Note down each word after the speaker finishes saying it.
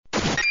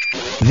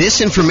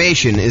This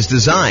information is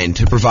designed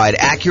to provide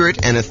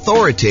accurate and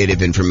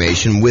authoritative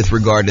information with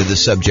regard to the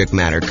subject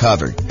matter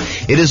covered.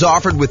 It is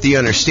offered with the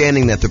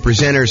understanding that the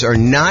presenters are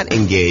not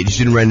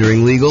engaged in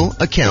rendering legal,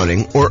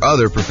 accounting, or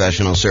other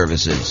professional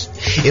services.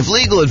 If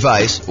legal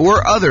advice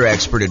or other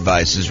expert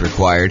advice is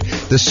required,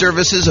 the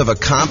services of a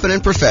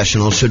competent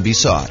professional should be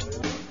sought.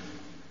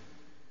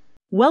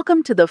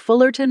 Welcome to the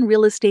Fullerton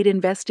Real Estate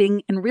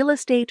Investing and Real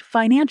Estate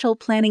Financial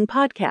Planning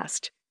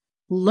Podcast.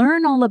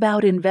 Learn all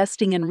about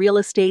investing in real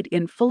estate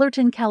in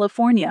Fullerton,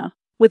 California,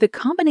 with a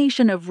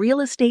combination of real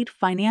estate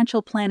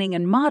financial planning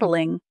and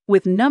modeling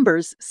with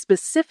numbers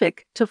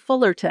specific to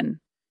Fullerton,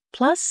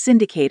 plus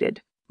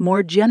syndicated,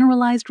 more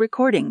generalized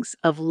recordings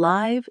of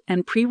live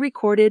and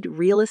pre-recorded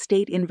real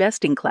estate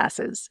investing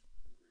classes.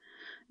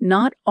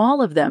 Not all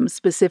of them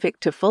specific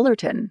to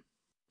Fullerton.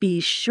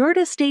 Be sure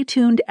to stay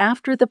tuned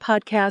after the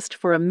podcast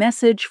for a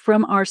message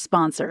from our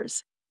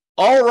sponsors.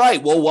 All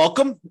right. Well,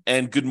 welcome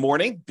and good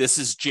morning. This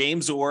is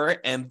James Orr,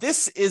 and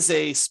this is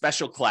a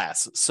special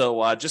class.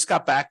 So just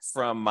got back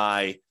from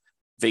my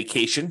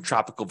vacation,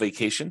 tropical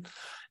vacation,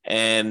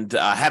 and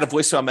had a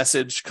voicemail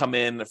message come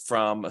in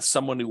from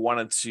someone who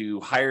wanted to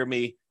hire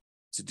me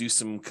to do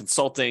some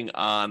consulting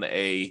on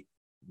a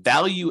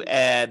value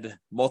add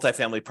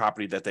multifamily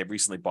property that they've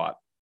recently bought.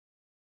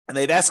 And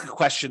they'd ask a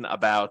question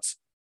about,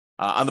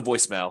 on the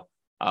voicemail,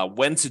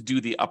 when to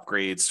do the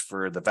upgrades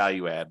for the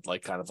value add,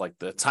 like kind of like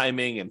the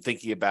timing and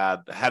thinking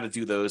about how to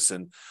do those.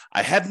 And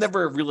I had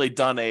never really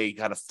done a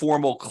kind of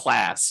formal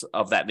class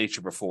of that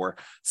nature before.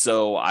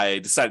 So I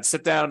decided to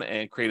sit down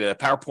and create a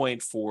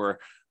PowerPoint for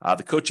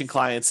the coaching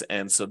clients.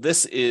 And so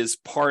this is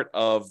part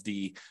of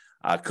the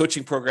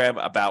coaching program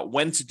about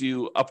when to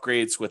do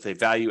upgrades with a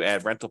value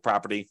add rental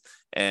property.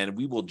 And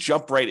we will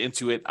jump right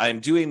into it.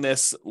 I'm doing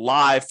this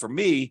live for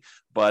me,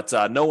 but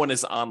no one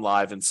is on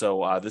live. And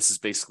so this is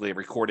basically a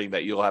recording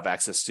that you'll have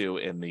access to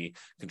in the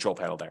control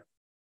panel there.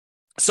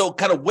 So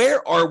kind of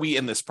where are we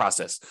in this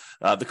process?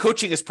 The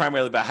coaching is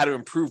primarily about how to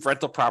improve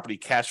rental property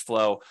cash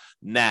flow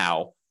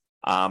now.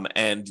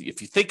 And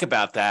if you think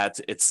about that,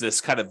 it's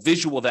this kind of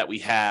visual that we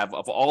have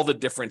of all the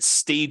different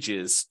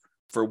stages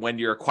for when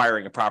you're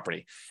acquiring a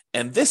property.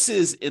 And this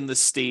is in the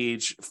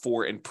stage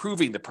for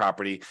improving the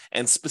property.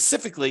 And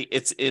specifically,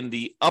 it's in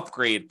the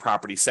upgrade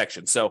property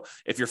section. So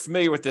if you're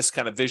familiar with this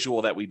kind of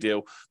visual that we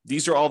do,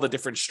 these are all the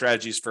different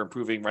strategies for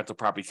improving rental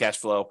property cash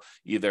flow,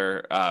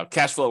 either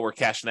cash flow or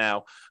cash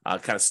now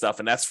kind of stuff.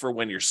 And that's for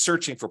when you're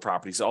searching for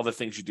properties, all the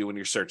things you do when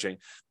you're searching.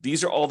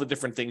 These are all the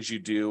different things you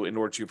do in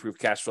order to improve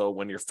cash flow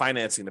when you're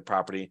financing the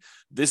property.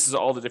 This is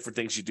all the different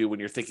things you do when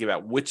you're thinking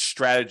about which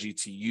strategy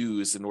to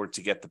use in order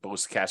to get the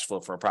most cash flow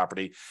for a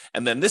property.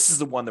 And then this is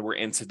the one that we're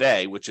in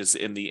today, which is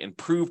in the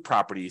improved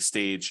property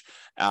stage.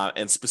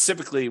 And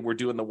specifically, we're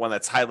doing the one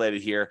that's highlighted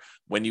here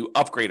when you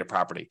upgrade a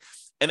property.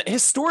 And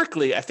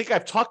historically, I think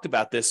I've talked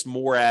about this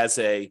more as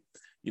a,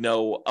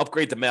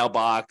 upgrade the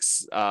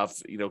mailbox,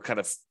 kind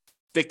of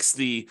fix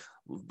the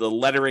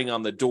lettering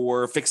on the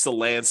door, fix the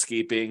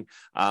landscaping,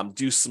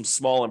 do some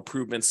small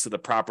improvements to the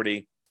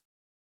property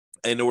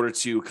in order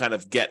to kind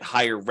of get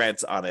higher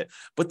rent on it.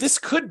 But this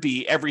could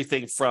be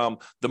everything from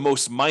the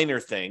most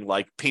minor thing,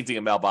 like painting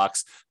a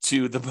mailbox,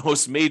 to the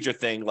most major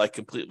thing, like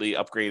completely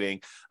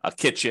upgrading a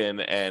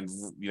kitchen and,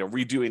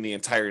 redoing the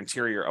entire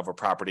interior of a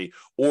property,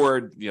 or,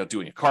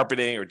 doing a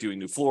carpeting or doing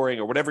new flooring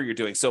or whatever you're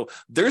doing. So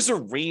there's a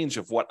range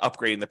of what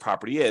upgrading the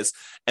property is.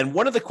 And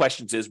one of the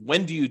questions is,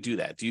 when do you do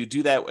that? Do you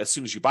do that as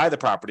soon as you buy the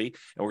property?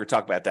 And we're going to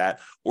talk about that.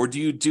 Or do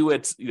you do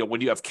it, when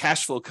you have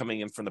cash flow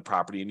coming in from the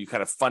property and you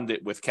kind of fund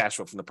it with cash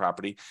flow from the property?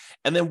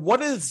 And then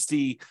what is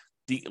the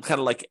kind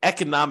of like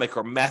economic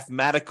or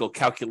mathematical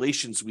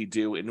calculations we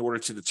do in order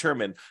to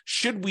determine,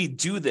 should we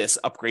do this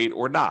upgrade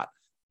or not?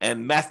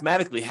 And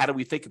mathematically, how do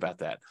we think about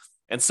that?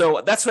 And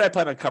so that's what I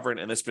plan on covering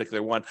in this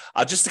particular one.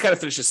 Just to kind of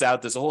finish this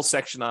out, there's a whole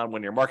section on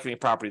when you're marketing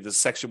property. There's a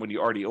section when you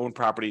already own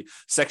property,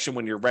 section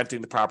when you're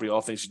renting the property, all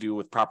things to do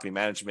with property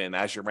management and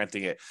as you're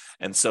renting it.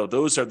 And so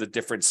those are the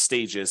different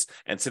stages.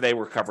 And today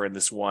we're covering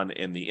this one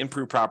in the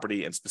improved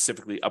property and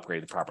specifically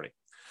upgrade the property.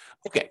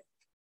 Okay.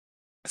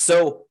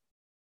 So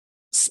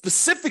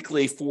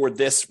specifically for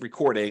this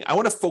recording, I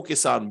want to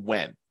focus on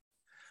when.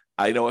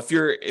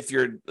 If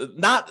you're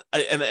not,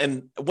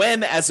 and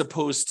when, as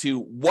opposed to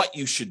what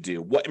you should do,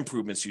 what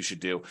improvements you should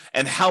do,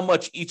 and how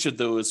much each of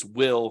those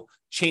will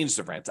change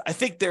the rent. I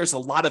think there's a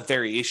lot of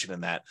variation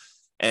in that,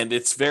 and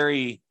it's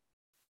very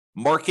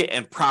market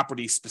and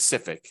property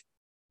specific.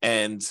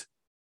 And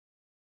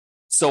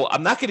so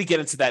I'm not going to get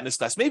into that in this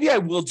class. Maybe I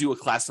will do a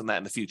class on that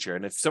in the future.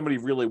 And if somebody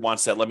really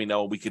wants that, let me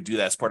know. We could do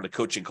that as part of the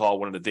coaching call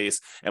one of the days,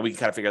 and we can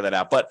kind of figure that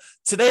out. But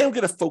today I'm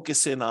going to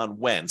focus in on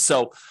when.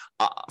 So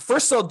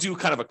first I'll do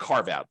kind of a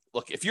carve out.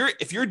 Look, if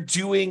you're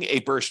doing a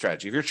BRRRR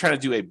strategy, if you're trying to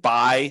do a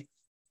buy,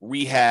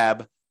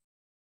 rehab,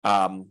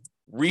 rent,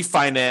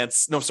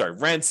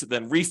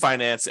 then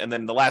refinance, and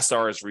then the last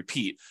R is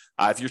repeat.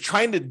 If you're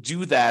trying to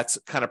do that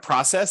kind of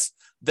process,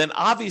 then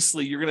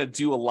obviously you're going to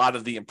do a lot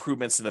of the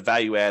improvements in the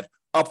value add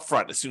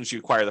upfront as soon as you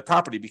acquire the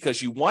property,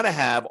 because you want to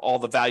have all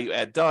the value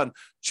add done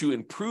to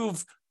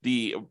improve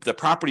the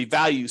property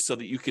value so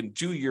that you can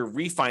do your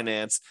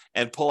refinance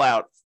and pull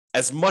out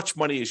as much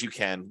money as you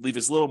can, leave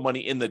as little money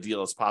in the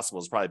deal as possible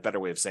is probably a better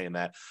way of saying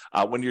that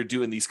when you're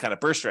doing these kind of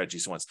burst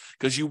strategies once,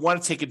 because you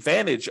want to take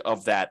advantage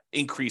of that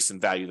increase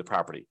in value of the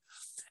property.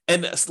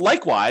 And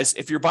likewise,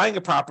 if you're buying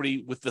a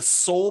property with the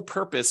sole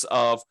purpose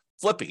of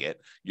flipping it,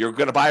 you're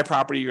going to buy a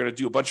property, you're going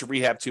to do a bunch of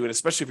rehab to it,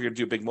 especially if you're going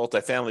to do a big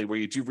multifamily where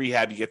you do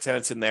rehab, you get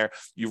tenants in there,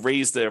 you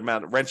raise the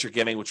amount of rent you're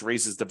getting, which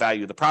raises the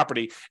value of the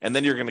property, and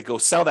then you're going to go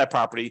sell that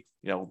property,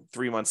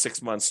 3 months,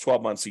 6 months,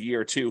 12 months, a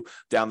year or two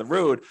down the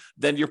road,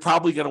 then you're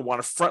probably going to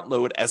want to front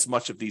load as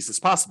much of these as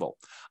possible.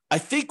 I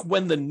think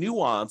when the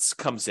nuance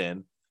comes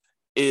in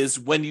is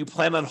when you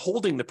plan on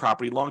holding the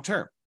property long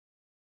term.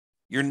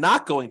 You're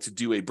not going to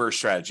do a burst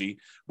strategy,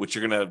 which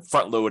you're going to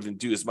front load and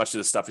do as much of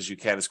this stuff as you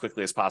can as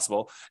quickly as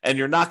possible. And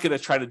you're not going to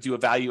try to do a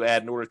value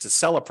add in order to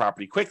sell a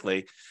property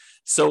quickly.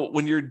 So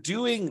when you're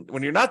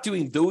not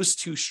doing those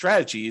two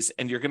strategies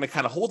and you're going to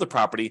kind of hold the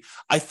property,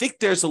 I think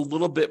there's a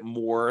little bit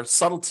more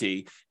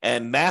subtlety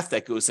and math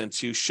that goes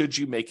into should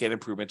you make an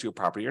improvement to a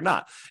property or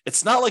not.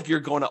 It's not like you're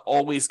going to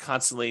always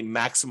constantly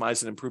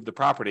maximize and improve the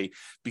property,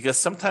 because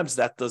sometimes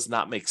that does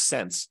not make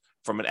sense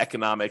from an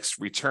economics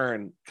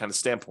return kind of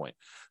standpoint.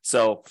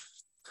 So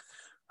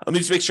let me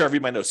just make sure I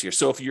read my notes here.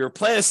 So if your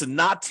plan is to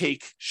not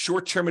take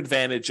short-term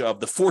advantage of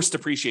the forced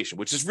appreciation,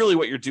 which is really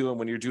what you're doing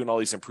when you're doing all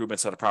these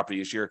improvements on a property,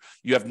 is you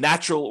have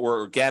natural or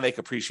organic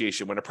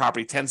appreciation when a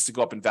property tends to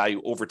go up in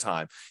value over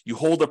time. You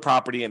hold a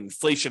property and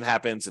inflation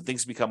happens and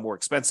things become more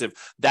expensive.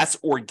 That's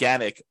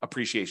organic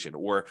appreciation,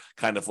 or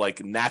kind of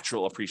like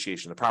natural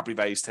appreciation. The property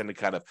values tend to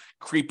kind of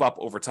creep up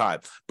over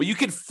time. But you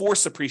can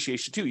force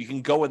appreciation too. You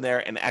can go in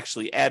there and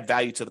actually add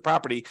value to the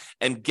property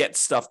and get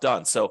stuff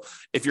done. So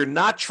if you're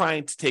not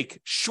trying to take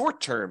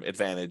short-term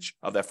advantage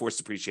of that forced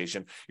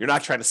appreciation, you're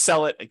not trying to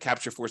sell it and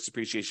capture forced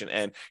appreciation,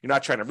 and you're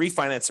not trying to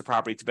refinance the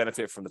property to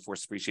benefit from the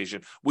forced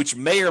appreciation, which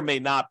may or may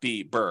not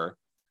be BRRRR.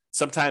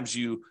 Sometimes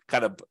you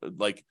kind of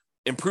like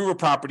improve a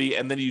property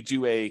and then you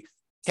do a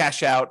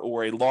cash out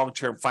or a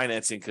long-term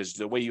financing because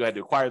the way you had to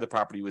acquire the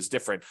property was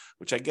different,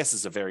 which I guess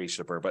is a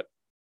variation of BRRRR, but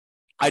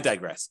I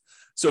digress.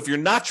 So if you're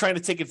not trying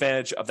to take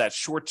advantage of that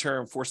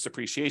short-term forced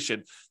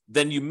appreciation,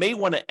 then you may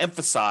want to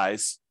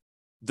emphasize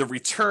the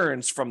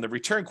returns from the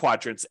return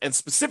quadrants, and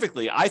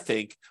specifically, I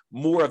think,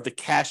 more of the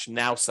cash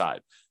now side.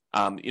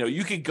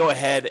 You could go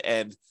ahead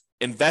and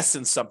invest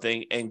in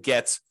something and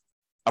get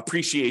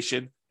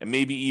appreciation and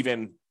maybe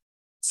even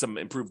some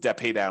improved debt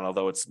pay down,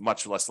 although it's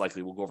much less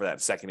likely. We'll go over that in a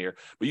second here.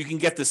 But you can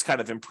get this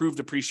kind of improved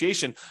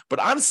appreciation. But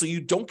honestly,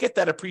 you don't get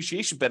that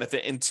appreciation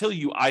benefit until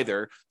you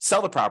either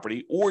sell the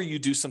property or you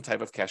do some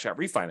type of cash out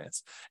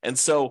refinance. And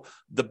so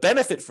the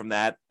benefit from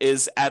that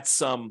is at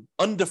some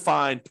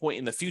undefined point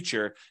in the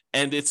future,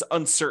 and it's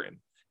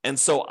uncertain. And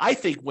so I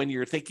think when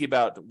you're thinking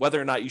about whether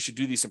or not you should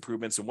do these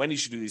improvements and when you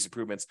should do these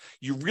improvements,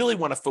 you really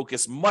want to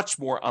focus much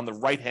more on the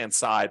right-hand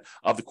side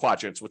of the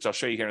quadrants, which I'll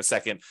show you here in a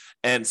second,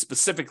 and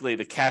specifically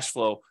the cash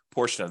flow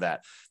portion of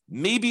that.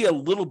 Maybe a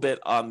little bit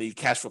on the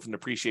cash flow from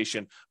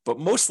depreciation, but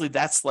mostly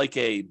that's like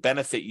a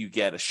benefit you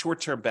get, a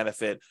short-term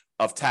benefit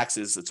of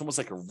taxes. It's almost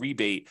like a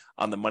rebate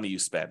on the money you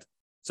spend.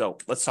 So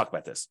let's talk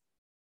about this.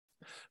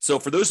 So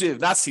for those of you who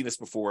have not seen this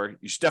before,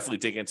 you should definitely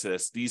dig into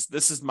this.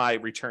 This is my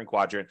return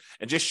quadrant,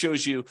 and just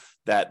shows you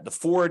that the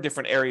 4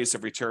 different areas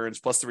of returns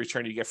plus the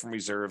return you get from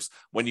reserves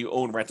when you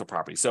own rental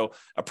property. So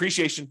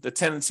appreciation, the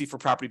tendency for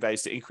property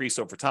values to increase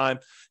over time.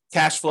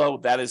 Cash flow,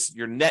 that is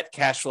your net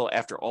cash flow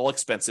after all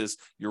expenses,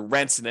 your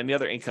rents and any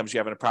other incomes you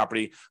have in a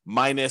property,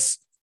 minus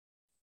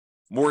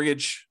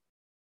mortgage,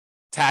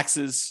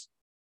 taxes,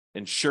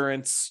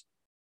 insurance,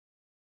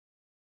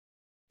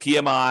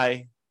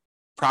 PMI,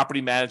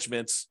 property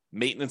management,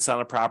 maintenance on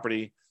a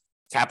property,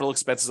 capital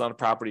expenses on a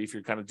property, if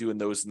you're kind of doing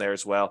those in there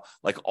as well.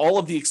 Like all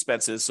of the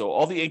expenses, so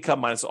all the income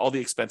minus all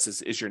the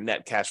expenses is your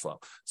net cash flow.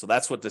 So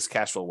that's what this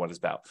cash flow one is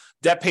about.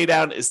 Debt pay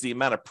down is the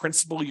amount of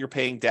principal you're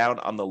paying down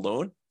on the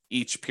loan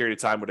each period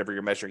of time, whatever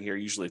you're measuring here.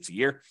 Usually it's a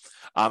year.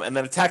 And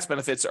then the tax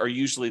benefits are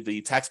usually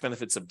the tax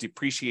benefits of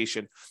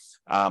depreciation.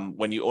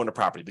 When you own a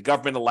property, the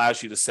government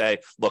allows you to say,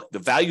 look, the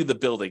value of the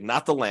building,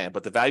 not the land,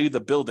 but the value of the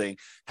building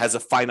has a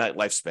finite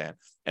lifespan.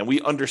 And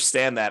we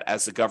understand that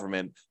as the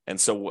government, and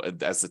so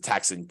as the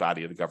taxing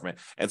body of the government.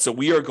 And so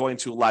we are going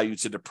to allow you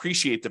to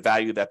depreciate the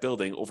value of that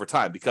building over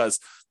time, because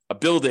a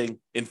building,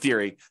 in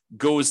theory,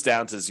 goes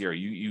down to zero.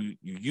 You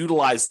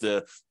utilize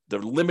the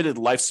limited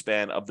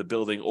lifespan of the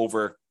building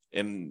over,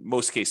 in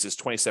most cases,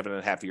 27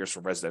 and a half years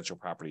for residential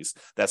properties.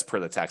 That's per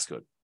the tax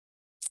code.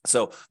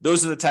 So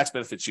those are the tax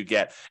benefits you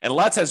get. And a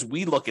lot of times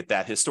we look at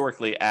that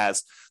historically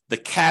as the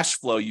cash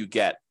flow you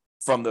get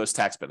from those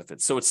tax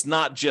benefits. So it's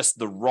not just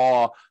the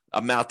raw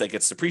amount that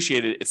gets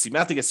depreciated. It's the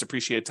amount that gets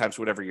depreciated times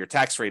whatever your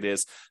tax rate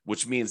is,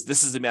 which means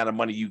this is the amount of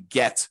money you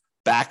get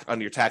back on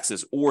your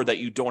taxes, or that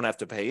you don't have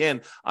to pay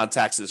in on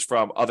taxes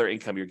from other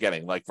income you're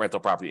getting, like rental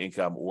property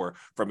income or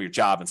from your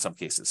job in some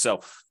cases.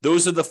 So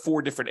those are the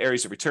 4 different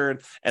areas of return.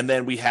 And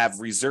then we have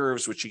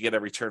reserves, which you get a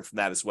return from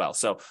that as well.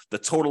 So the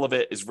total of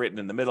it is written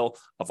in the middle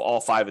of all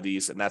 5 of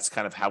these. And that's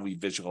kind of how we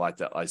visualize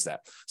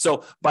that.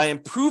 So by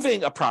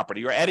improving a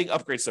property or adding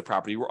upgrades to the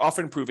property, we're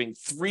often improving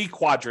 3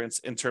 quadrants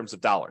in terms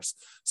of dollars.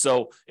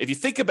 So if you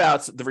think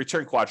about the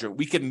return quadrant,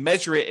 we can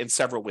measure it in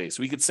several ways.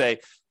 We could say,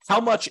 how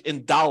much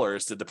in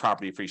dollars did the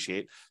property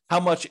appreciate?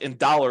 How much in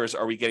dollars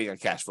are we getting on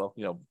cash flow?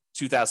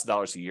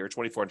 $2,000 a year,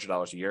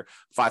 $2,400 a year,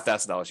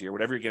 $5,000 a year,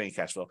 whatever you're getting in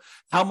cash flow.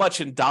 How much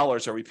in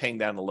dollars are we paying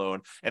down the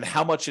loan? And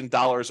how much in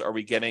dollars are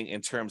we getting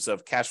in terms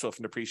of cash flow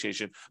from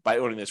depreciation by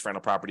owning this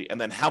rental property? And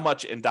then how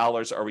much in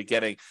dollars are we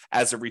getting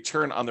as a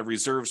return on the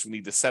reserves we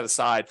need to set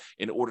aside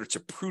in order to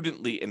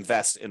prudently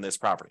invest in this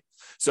property?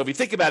 So if you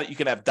think about it, you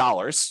can have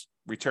dollars,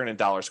 return in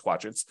dollars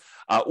quadrants,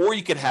 or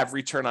you could have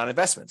return on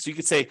investment. So you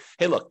could say,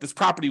 hey, look, this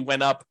property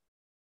went up,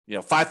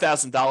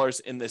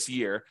 $5,000 in this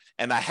year,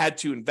 and I had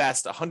to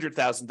invest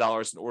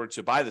 $100,000 in order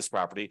to buy this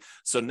property.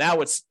 So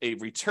now it's a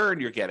return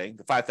you're getting,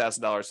 the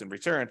 $5,000 in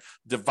return,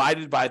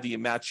 divided by the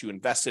amount you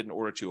invested in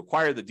order to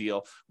acquire the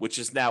deal, which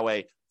is now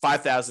a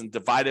 $5,000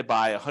 divided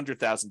by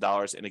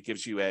 $100,000, and it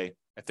gives you I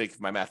think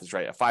if my math is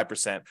right, a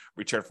 5%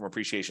 return from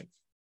appreciation.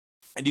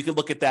 And you can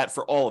look at that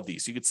for all of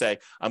these. You could say,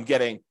 I'm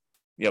getting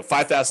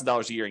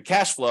 $5,000 a year in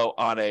cash flow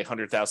on a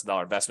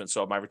 $100,000 investment.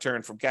 So my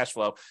return from cash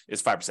flow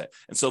is 5%.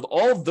 And so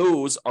all of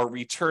those are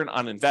return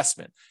on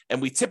investment.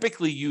 And we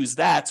typically use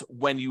that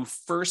when you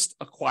first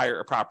acquire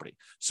a property.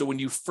 So when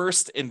you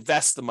first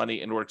invest the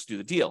money in order to do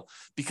the deal,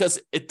 because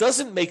it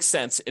doesn't make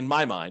sense in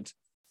my mind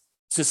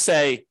to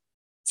say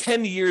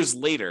 10 years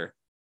later,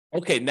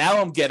 okay, now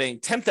I'm getting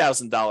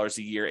 $10,000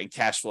 a year in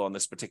cash flow on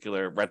this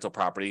particular rental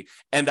property,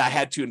 and I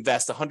had to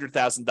invest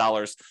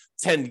 $100,000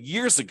 10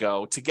 years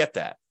ago to get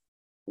that.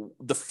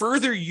 The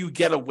further you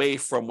get away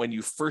from when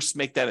you first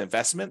make that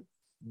investment,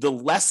 the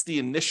less the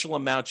initial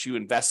amount you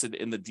invested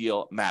in the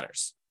deal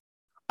matters.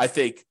 I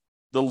think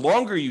the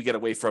longer you get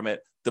away from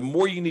it, the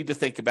more you need to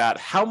think about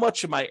how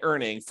much am I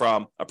earning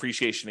from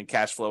appreciation and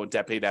cash flow and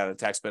debt pay down and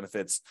tax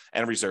benefits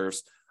and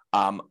reserves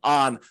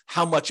on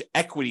how much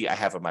equity I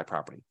have in my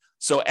property.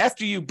 So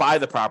after you buy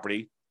the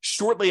property,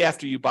 shortly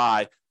after you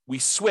buy, we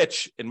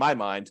switch, in my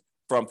mind,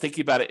 from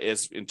thinking about it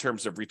as in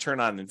terms of return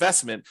on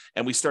investment,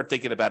 and we start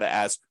thinking about it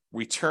as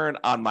return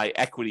on my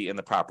equity in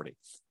the property.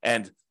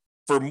 And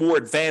for more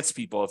advanced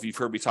people, if you've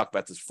heard me talk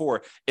about this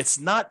before, it's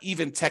not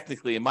even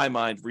technically, in my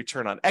mind,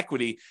 return on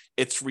equity.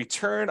 It's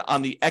return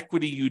on the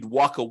equity you'd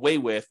walk away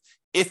with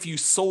if you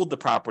sold the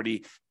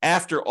property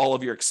after all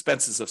of your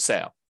expenses of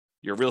sale,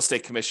 your real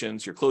estate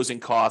commissions, your closing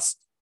costs,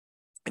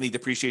 any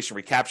depreciation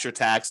recapture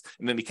tax,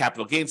 and any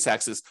capital gains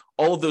taxes.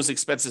 All of those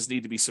expenses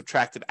need to be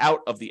subtracted out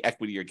of the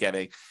equity you're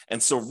getting.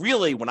 And so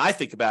really, when I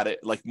think about it,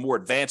 like more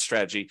advanced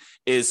strategy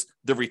is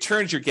the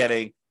returns you're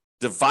getting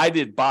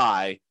divided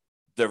by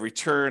the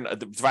return,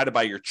 divided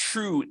by your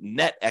true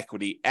net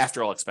equity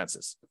after all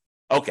expenses.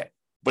 Okay,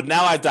 but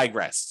now I've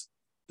digressed.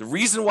 The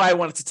reason why I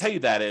wanted to tell you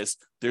that is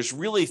there's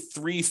really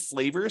 3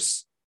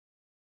 flavors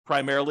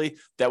primarily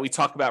that we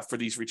talk about for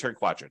these return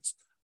quadrants.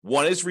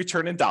 One is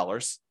return in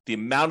dollars, the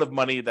amount of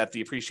money that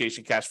the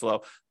appreciation, cash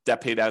flow, debt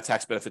paid out,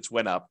 tax benefits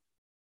went up.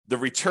 The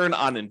return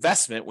on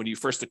investment, when you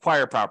first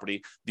acquire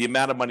property, the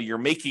amount of money you're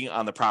making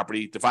on the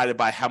property divided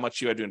by how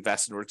much you had to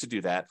invest in order to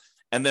do that.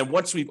 And then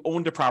once we've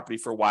owned a property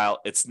for a while,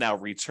 it's now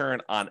return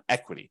on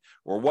equity,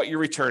 or what your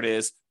return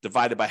is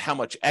divided by how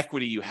much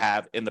equity you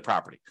have in the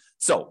property.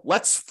 So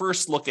let's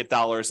first look at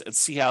dollars and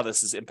see how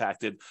this is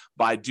impacted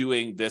by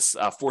doing this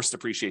forced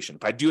depreciation,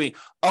 by doing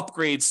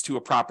upgrades to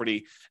a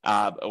property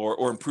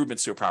or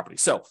improvements to a property.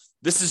 So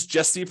this is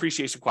just the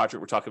appreciation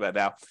quadrant we're talking about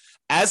now.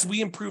 As we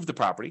improve the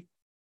property,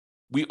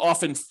 we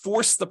often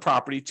force the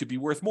property to be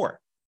worth more.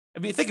 I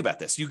mean, think about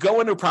this. You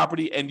go into a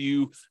property and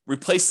you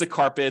replace the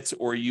carpet,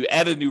 or you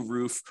add a new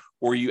roof,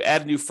 or you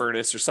add a new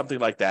furnace or something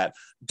like that.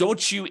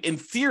 Don't you, in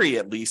theory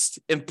at least,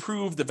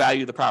 improve the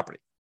value of the property?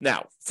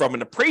 Now, from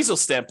an appraisal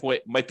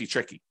standpoint, it might be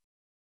tricky.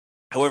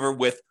 However,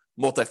 with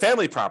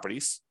multifamily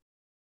properties,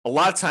 a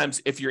lot of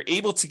times if you're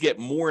able to get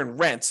more in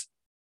rent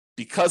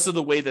because of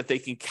the way that they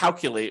can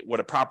calculate what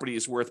a property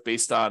is worth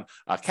based on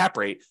a cap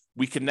rate,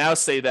 we can now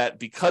say that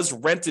because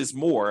rent is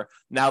more,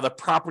 now the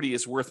property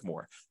is worth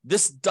more.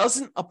 This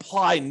doesn't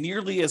apply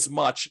nearly as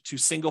much to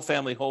single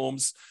family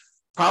homes,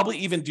 probably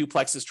even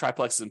duplexes,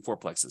 triplexes, and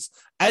fourplexes.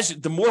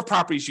 The more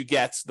properties you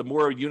get, the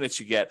more units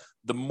you get,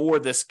 the more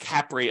this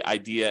cap rate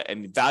idea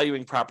and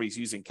valuing properties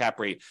using cap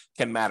rate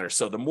can matter.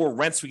 So the more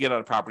rents we get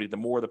on a property, the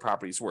more the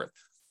property is worth.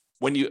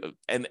 When you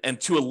and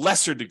to a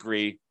lesser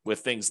degree with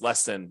things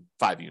less than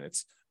 5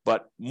 units,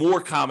 but more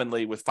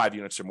commonly with 5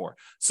 units or more.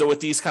 So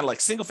with these kind of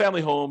like single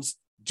family homes,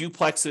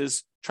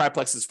 duplexes,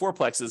 triplexes,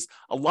 fourplexes,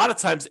 a lot of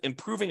times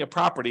improving a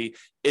property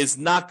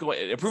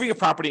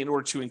in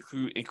order to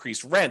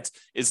increase rent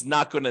is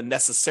not going to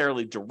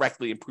necessarily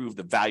directly improve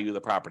the value of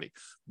the property.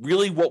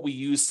 Really what we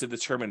use to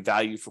determine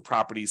value for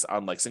properties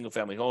on like single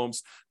family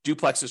homes,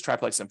 duplexes,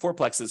 triplexes, and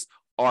fourplexes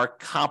are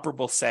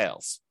comparable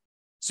sales.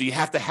 So you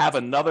have to have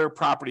another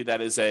property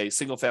that is a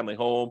single-family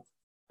home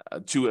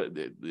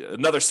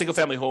another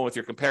single-family home if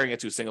you're comparing it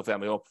to a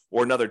single-family home,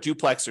 or another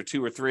duplex or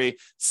 2 or 3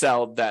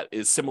 sell that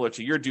is similar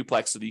to your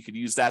duplex so that you can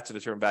use that to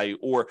determine value,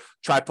 or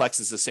triplex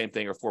is the same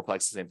thing, or fourplex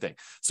is the same thing.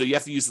 So you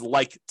have to use the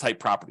like-type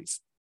properties.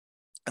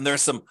 And there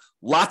are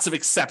lots of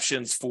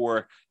exceptions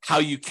for how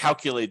you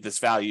calculate this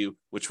value,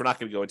 which we're not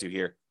going to go into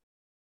here.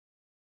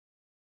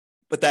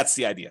 But that's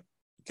the idea,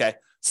 okay?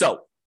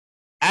 So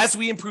as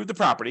we improve the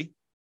property,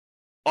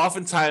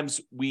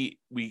 oftentimes we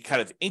kind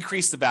of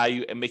increase the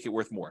value and make it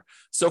worth more.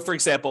 So for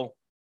example,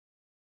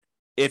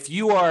 if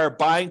you are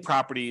buying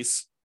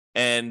properties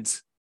and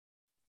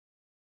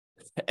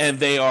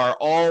they are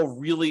all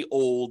really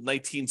old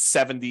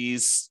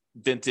 1970s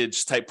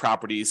vintage type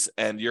properties,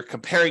 and you're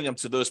comparing them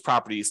to those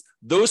properties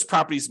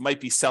might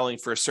be selling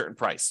for a certain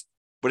price.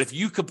 But if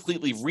you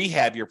completely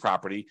rehab your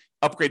property,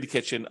 upgrade the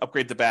kitchen,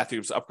 upgrade the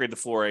bathrooms, upgrade the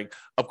flooring,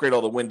 upgrade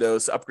all the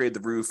windows, upgrade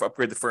the roof,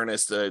 upgrade the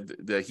furnace,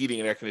 the heating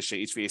and air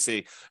conditioning, HVAC,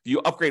 if you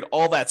upgrade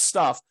all that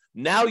stuff,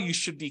 now you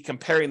should be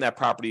comparing that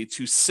property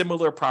to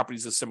similar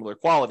properties of similar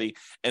quality.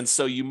 And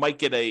so you might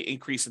get an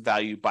increase in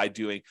value by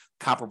doing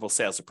comparable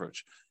sales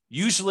approach.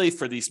 Usually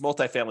for these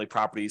multifamily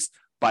properties,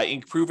 by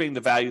improving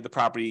the value of the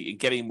property and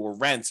getting more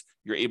rent,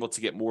 you're able to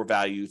get more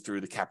value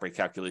through the cap rate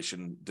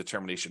calculation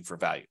determination for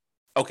value.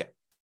 Okay.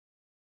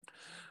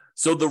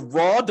 So the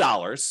raw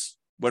dollars,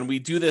 when we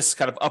do this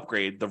kind of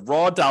upgrade, the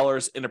raw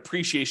dollars in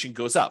appreciation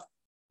goes up.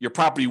 Your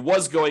property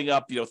was going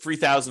up,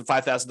 $3,000,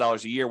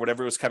 $5,000 a year,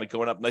 whatever it was kind of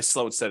going up, nice,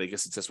 slow and steady. I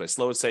guess it's this way,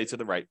 slow and steady to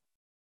the right,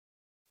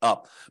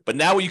 up. But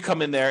now when you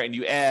come in there and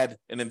you add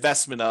an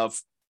investment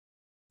of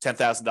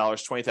 $10,000,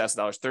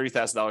 $20,000,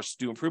 $30,000 to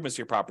do improvements to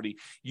your property,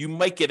 you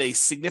might get a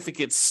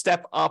significant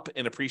step up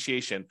in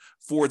appreciation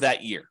for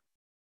that year.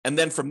 And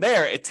then from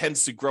there, it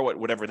tends to grow at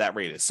whatever that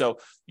rate is. So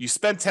you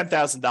spend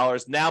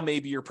 $10,000, now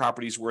maybe your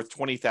property is worth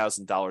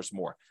 $20,000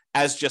 more,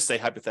 as just a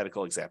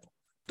hypothetical example.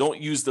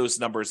 Don't use those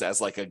numbers as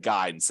like a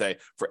guide and say,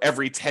 for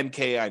every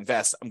 10K I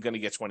invest, I'm going to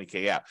get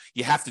 20K out.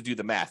 You have to do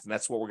the math, and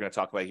that's what we're going to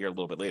talk about here a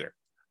little bit later.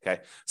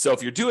 Okay. So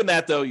if you're doing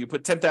that, though, you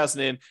put $10,000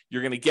 in,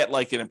 you're going to get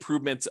like an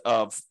improvement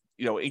of,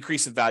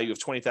 increase in value of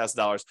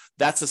 $20,000.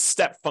 That's a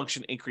step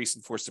function increase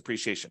in forced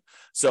depreciation.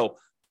 So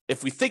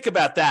if we think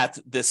about that,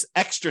 this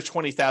extra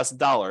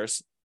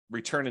 $20,000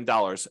 return in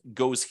dollars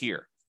goes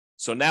here.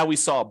 So now we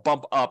saw a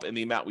bump up in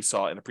the amount we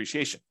saw in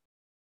appreciation.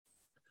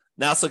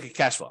 Now let's look at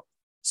cash flow.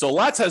 So a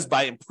lot of times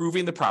by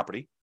improving the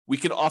property, we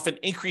can often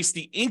increase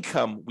the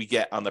income we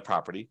get on the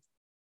property.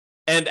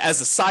 And as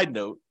a side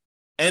note,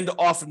 and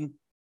often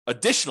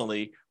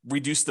additionally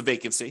reduce the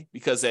vacancy,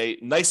 because a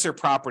nicer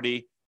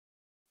property,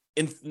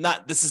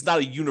 this is not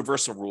a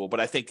universal rule, but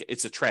I think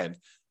it's a trend.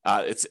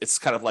 It's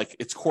kind of like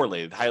it's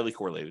correlated, highly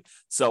correlated.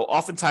 So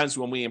oftentimes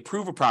when we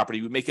improve a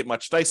property, we make it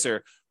much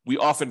nicer, we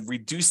often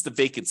reduce the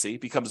vacancy,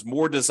 becomes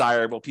more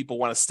desirable. People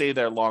want to stay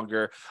there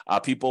longer.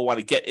 People want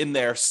to get in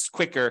there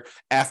quicker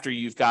after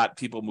you've got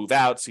people move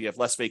out, so you have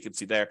less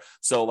vacancy there.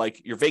 So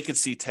like your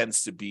vacancy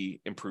tends to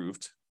be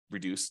improved,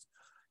 reduced.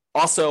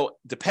 Also,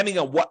 depending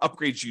on what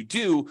upgrades you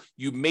do,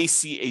 you may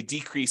see a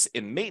decrease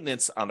in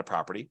maintenance on the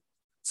property.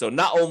 So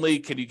not only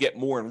can you get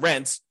more in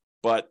rent,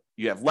 but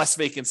you have less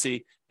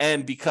vacancy.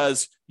 And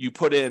because you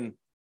put in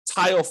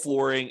tile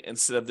flooring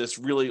instead of this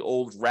really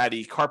old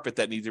ratty carpet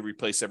that needs to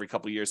replace every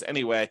couple of years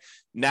anyway,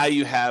 now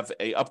you have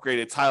a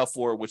upgraded tile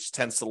floor, which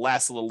tends to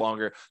last a little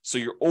longer. So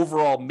your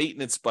overall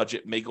maintenance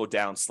budget may go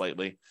down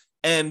slightly.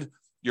 And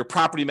your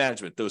property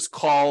management, those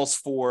calls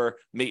for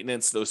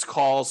maintenance, those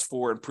calls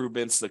for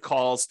improvements, the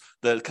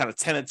kind of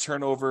tenant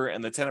turnover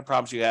and the tenant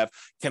problems you have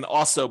can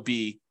also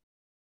be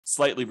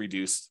slightly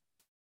reduced.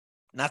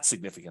 Not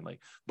significantly,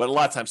 but a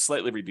lot of times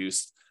slightly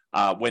reduced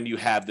when you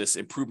have this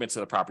improvement to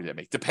the property that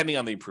make, depending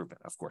on the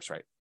improvement, of course,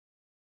 right?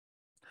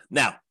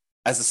 Now,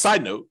 as a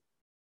side note,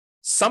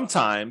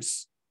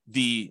 sometimes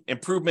the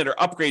improvement or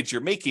upgrades you're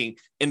making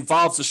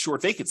involves a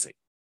short vacancy,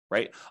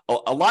 right?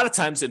 A lot of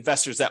times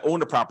investors that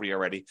own a property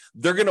already,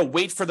 they're going to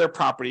wait for their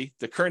property,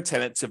 the current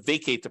tenant, to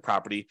vacate the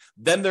property.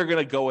 Then they're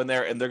going to go in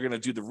there and they're going to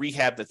do the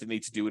rehab that they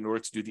need to do in order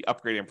to do the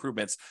upgrade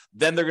improvements.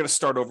 Then they're going to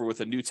start over with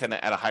a new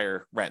tenant at a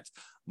higher rent.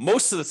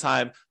 Most of the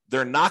time,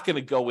 they're not going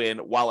to go in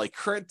while a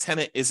current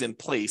tenant is in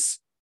place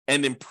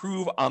and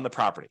improve on the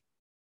property,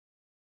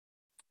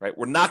 right?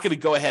 We're not going to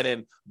go ahead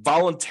and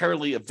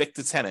voluntarily evict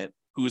the tenant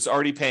who is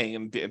already paying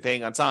and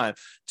paying on time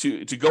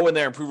to go in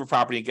there, improve a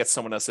property, and get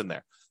someone else in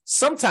there.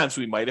 Sometimes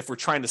we might if we're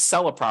trying to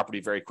sell a property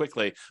very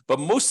quickly, but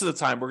most of the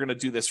time we're going to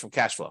do this from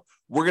cash flow.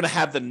 We're going to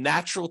have the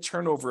natural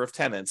turnover of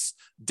tenants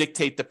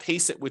dictate the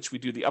pace at which we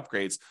do the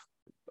upgrades,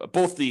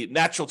 both the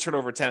natural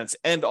turnover of tenants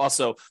and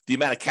also the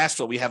amount of cash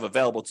flow we have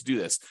available to do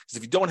this. Because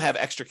if you don't have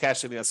extra cash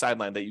sitting on the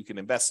sideline that you can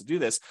invest to do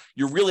this,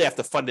 you really have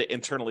to fund it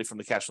internally from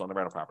the cash flow on the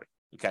rental property.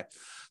 Okay.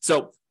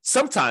 So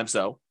sometimes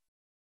though,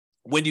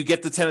 when you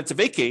get the tenant to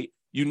vacate,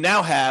 you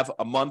now have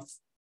a month,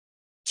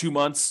 2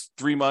 months,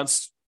 3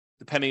 months,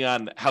 depending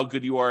on how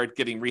good you are at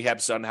getting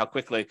rehabs done, how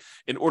quickly,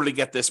 in order to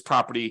get this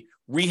property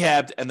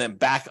rehabbed and then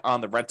back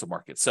on the rental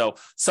market. So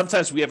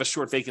sometimes we have a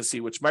short vacancy,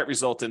 which might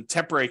result in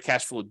temporary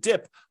cash flow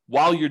dip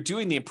while you're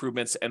doing the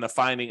improvements and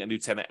finding a new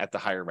tenant at the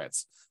higher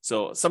rents.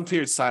 So some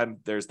periods of time,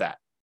 there's that.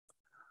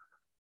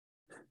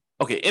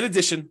 Okay, in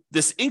addition,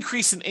 this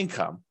increase in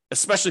income,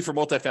 especially for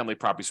multifamily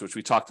properties, which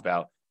we talked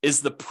about,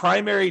 is the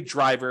primary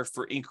driver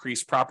for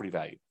increased property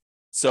value.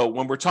 So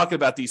when we're talking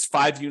about these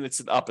 5 units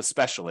and up,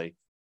 especially,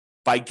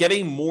 by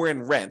getting more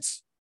in rent,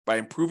 by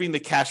improving the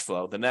cash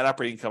flow, the net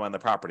operating income on the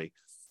property,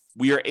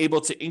 we are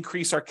able to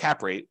increase our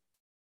cap rate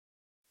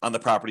on the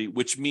property,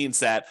 which means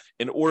that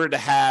in order to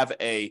have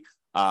if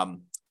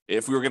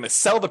we were going to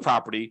sell the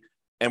property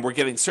and we're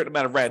getting a certain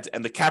amount of rent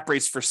and the cap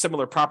rates for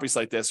similar properties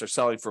like this are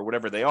selling for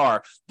whatever they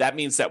are, that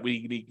means that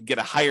we can get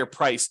a higher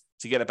price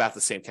to get about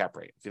the same cap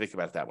rate, if you think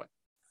about it that way.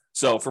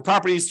 So for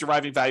properties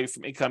deriving value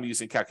from income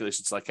using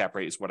calculations like cap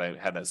rate is what I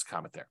had as a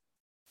comment there.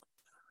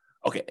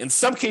 Okay, in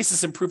some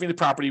cases, improving the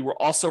property will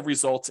also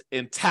result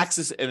in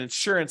taxes and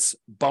insurance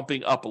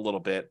bumping up a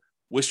little bit,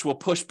 which will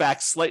push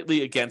back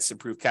slightly against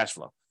improved cash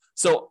flow.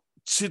 So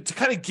to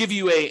kind of give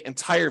you an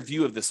entire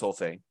view of this whole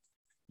thing,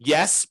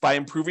 yes, by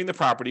improving the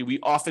property, we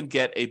often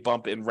get a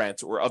bump in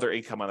rent or other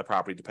income on the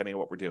property, depending on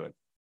what we're doing.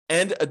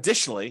 And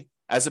additionally,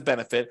 as a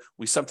benefit,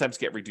 we sometimes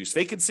get reduced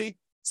vacancy,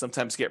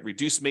 sometimes get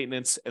reduced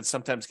maintenance, and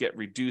sometimes get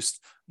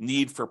reduced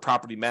need for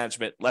property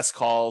management, less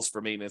calls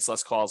for maintenance,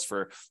 less calls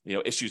for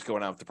issues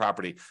going on with the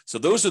property. So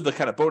those are the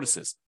kind of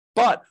bonuses.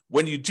 But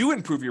when you do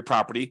improve your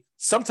property,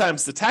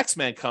 sometimes the tax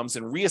man comes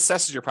and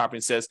reassesses your property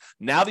and says,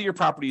 now that your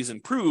property is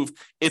improved,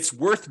 it's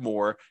worth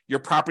more. Your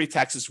property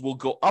taxes will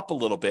go up a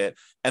little bit,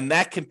 and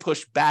that can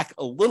push back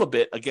a little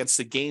bit against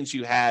the gains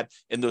you had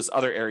in those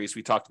other areas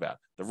we talked about,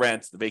 the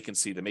rent, the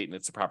vacancy, the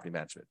maintenance, the property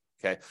management.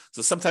 Okay,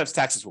 so sometimes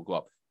taxes will go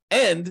up.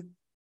 And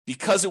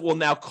because it will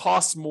now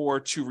cost more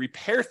to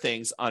repair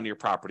things on your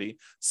property,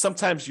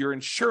 sometimes your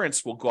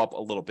insurance will go up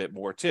a little bit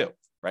more too,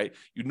 right?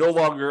 You no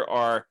longer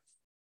are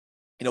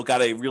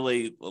got a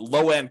really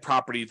low-end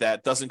property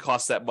that doesn't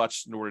cost that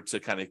much in order to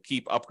kind of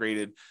keep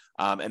upgraded.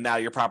 And now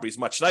your property is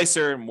much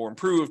nicer and more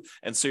improved.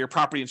 And so your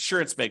property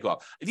insurance may go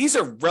up. These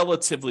are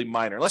relatively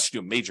minor, unless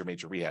you do major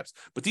rehabs,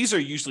 but these are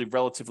usually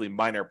relatively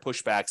minor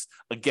pushbacks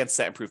against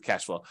that improved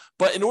cash flow.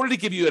 But in order to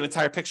give you an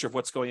entire picture of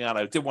what's going on,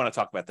 I did want to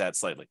talk about that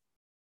slightly.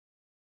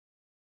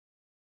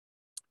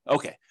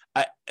 Okay.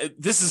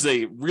 This is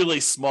a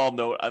really small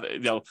note.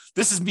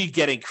 This is me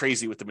getting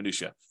crazy with the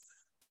minutia.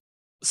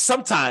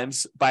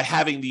 Sometimes by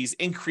having these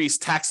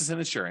increased taxes and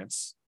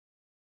insurance,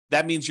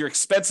 that means your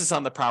expenses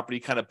on the property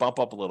kind of bump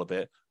up a little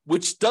bit,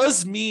 which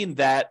does mean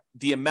that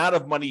the amount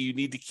of money you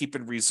need to keep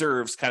in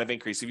reserves kind of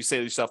increase. If you say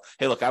to yourself,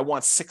 hey, look, I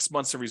want 6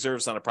 months of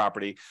reserves on a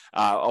property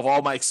of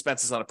all my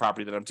expenses on a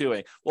property that I'm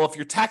doing. Well, if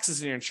your taxes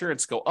and your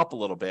insurance go up a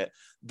little bit,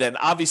 then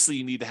obviously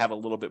you need to have a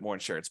little bit more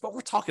insurance. But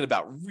we're talking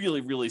about really,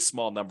 really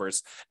small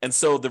numbers. And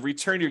so the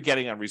return you're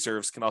getting on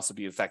reserves can also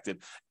be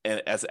affected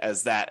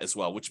as that as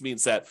well, which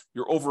means that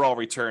your overall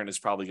return is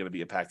probably going to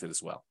be impacted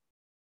as well.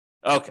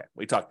 Okay,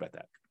 we talked about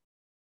that.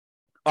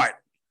 All right,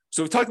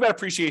 so we talked about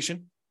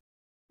appreciation.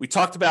 We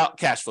talked about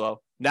cash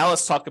flow. Now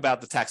let's talk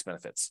about the tax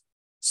benefits.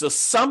 So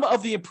some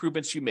of the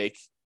improvements you make,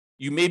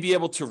 you may be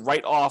able to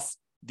write off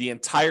the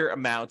entire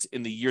amount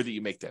in the year that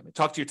you make them. And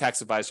talk to your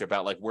tax advisor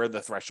about where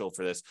the threshold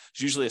for this.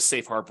 It's usually a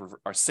safe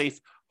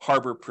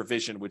harbor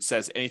provision, which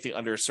says anything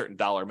under a certain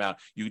dollar amount,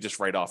 you just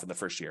write off in the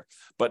first year.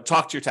 But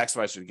talk to your tax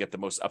advisor to get the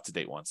most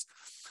up-to-date ones.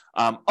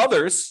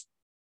 Others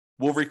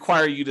will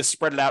require you to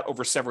spread it out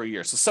over several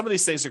years. So some of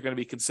these things are going to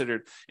be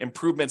considered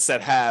improvements that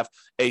have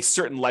a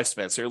certain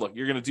lifespan. So look,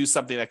 you're going to do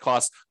something that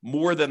costs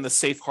more than the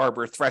safe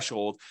harbor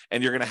threshold,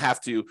 and you're going to have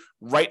to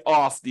write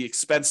off the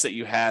expense that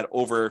you had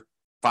over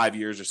 5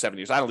 years or 7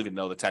 years. I don't even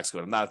know the tax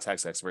code. I'm not a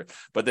tax expert,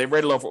 but they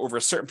write it over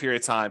a certain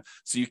period of time.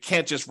 So you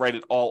can't just write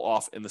it all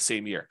off in the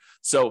same year.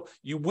 So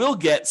you will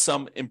get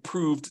some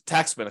improved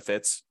tax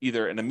benefits,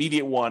 either an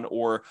immediate one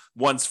or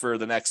ones for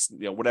the next,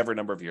 whatever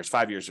number of years,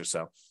 5 years or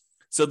so.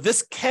 So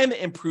this can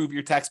improve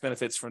your tax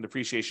benefits from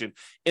depreciation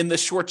in the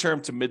short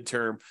term to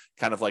midterm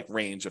kind of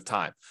range of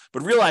time.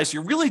 But realize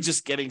you're really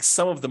just getting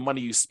some of the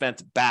money you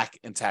spent back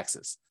in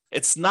taxes.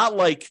 It's not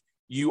like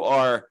you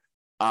are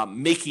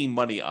making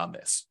money on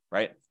this,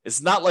 right?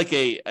 It's not like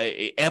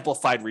a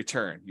amplified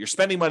return. You're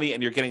spending money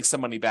and you're getting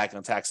some money back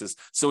on taxes.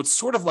 So it's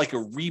sort of like a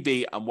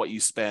rebate on what you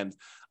spend,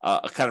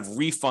 a kind of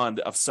refund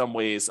of some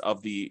ways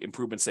of the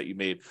improvements that you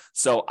made.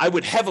 So I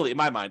would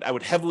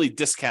heavily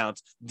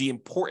discount the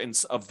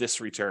importance of this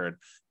return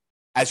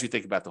as you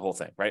think about the whole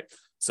thing, right?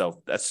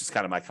 So that's just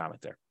kind of my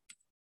comment there.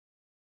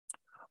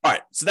 All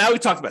right, so now we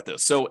talked about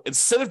this. So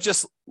instead of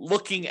just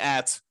looking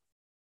at,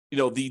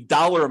 the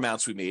dollar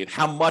amounts we made,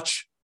 how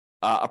much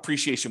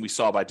appreciation we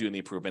saw by doing the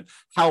improvement,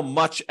 how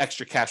much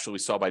extra cash flow we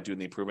saw by doing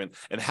the improvement,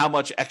 and how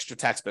much extra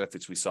tax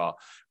benefits we saw.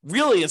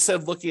 Really, instead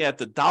of looking at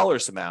the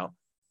dollars amount,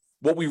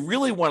 what we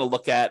really want to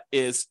look at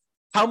is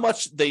how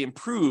much they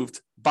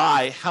improved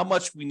by how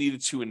much we needed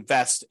to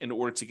invest in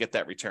order to get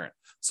that return.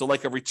 So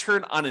like a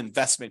return on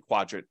investment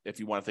quadrant, if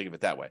you want to think of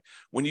it that way.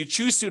 When you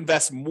choose to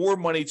invest more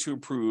money to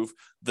improve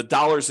the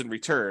dollars in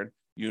return,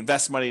 you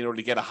invest money in order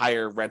to get a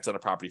higher rent on a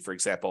property, for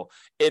example,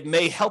 it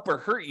may help or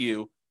hurt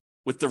you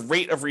with the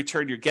rate of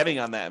return you're getting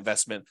on that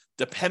investment,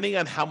 depending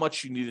on how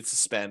much you needed to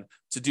spend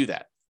to do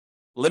that.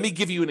 Let me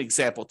give you an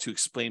example to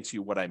explain to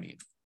you what I mean.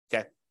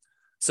 Okay.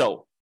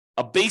 So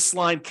a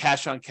baseline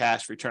cash on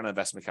cash return on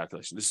investment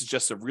calculation. This is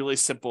just a really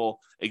simple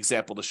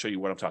example to show you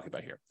what I'm talking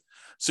about here.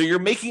 So you're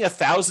making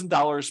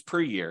 $1,000 per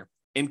year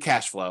in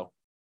cash flow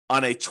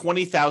on a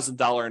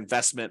 $20,000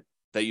 investment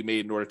that you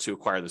made in order to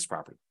acquire this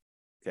property.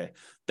 Okay.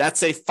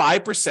 That's a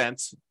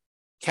 5%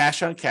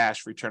 cash on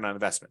cash return on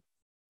investment.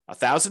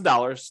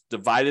 $1,000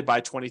 divided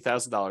by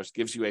 $20,000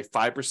 gives you a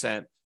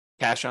 5%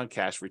 cash on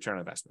cash return on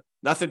investment.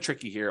 Nothing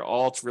tricky here.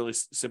 All it's really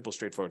simple,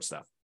 straightforward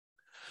stuff.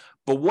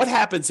 But what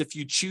happens if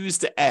you choose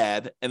to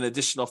add an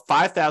additional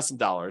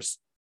 $5,000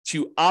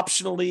 to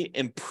optionally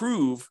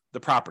improve the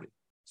property?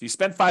 So you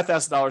spend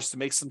 $5,000 to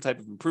make some type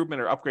of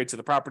improvement or upgrade to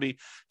the property.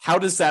 How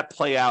does that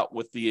play out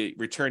with the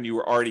return you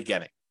were already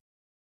getting?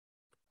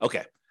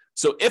 Okay,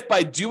 so if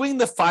by doing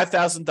the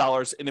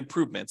 $5,000 in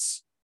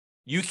improvements,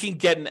 you can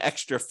get an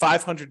extra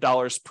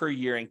 $500 per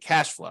year in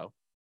cash flow.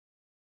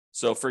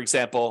 So for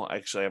example,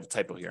 actually I have a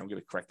typo here. I'm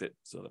going to correct it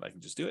so that I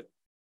can just do it.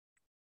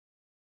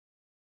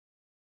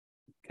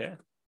 Okay.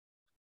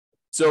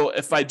 So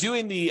if by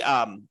doing the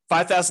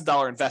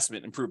 $5,000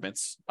 investment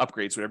improvements,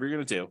 upgrades, whatever you're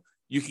going to do,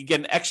 you can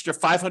get an extra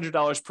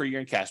 $500 per year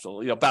in cash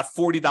flow. About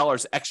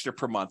 $40 extra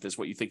per month is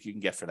what you think you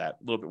can get for that.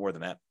 A little bit more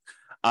than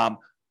that.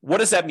 What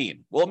does that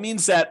mean? Well, it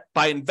means that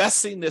by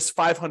investing this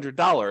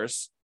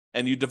 $500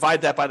 and you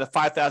divide that by the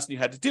 $5,000 you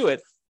had to do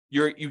it,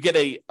 you get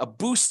a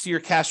boost to your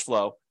cash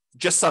flow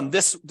just on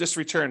this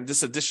return,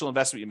 this additional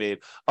investment you made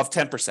of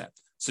 10%.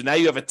 So now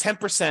you have a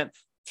 10%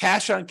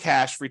 cash on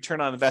cash return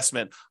on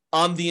investment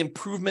on the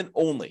improvement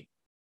only.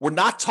 We're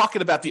not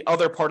talking about the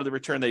other part of the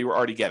return that you were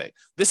already getting.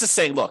 This is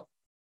saying, look,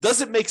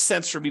 does it make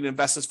sense for me to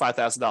invest this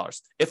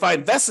 $5,000? If I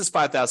invest this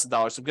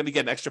 $5,000, I'm going to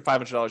get an extra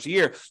 $500 a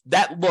year.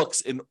 That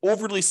looks an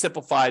overly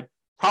simplified,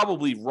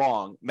 probably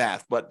wrong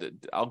math, but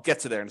I'll get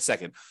to there in a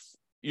second.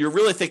 You're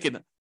really thinking,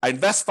 I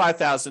invest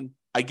 $5,000,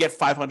 I get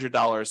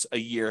 $500 a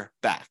year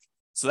back.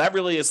 So that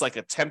really is like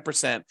a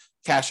 10%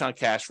 cash on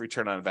cash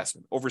return on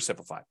investment,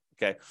 oversimplified.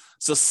 Okay.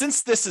 So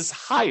since this is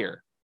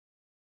higher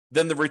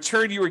than the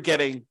return you were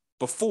getting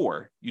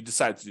before you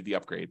decided to do the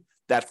upgrade,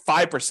 that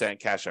 5%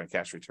 cash on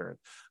cash return,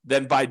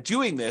 then by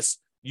doing this,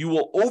 you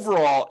will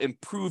overall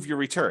improve your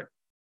return.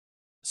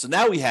 So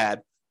now we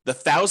had the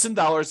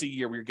 $1,000 a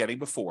year we were getting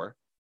before,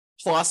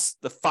 plus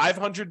the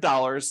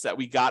 $500 that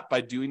we got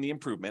by doing the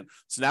improvement.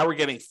 So now we're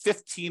getting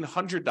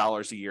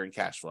 $1,500 a year in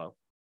cash flow.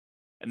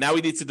 And now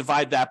we need to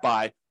divide that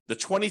by the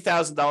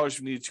 $20,000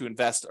 we needed to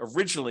invest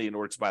originally in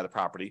order to buy the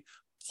property,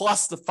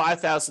 plus the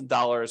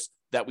 $5,000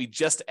 that we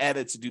just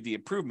added to do the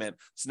improvement.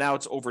 So now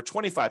it's over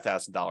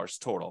 $25,000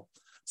 total.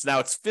 So now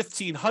it's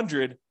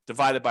 $1,500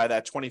 divided by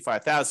that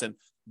 $25,000.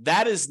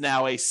 That is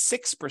now a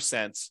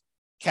 6%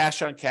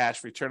 cash on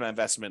cash return on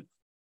investment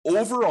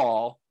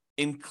overall,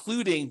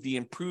 including the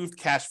improved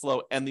cash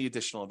flow and the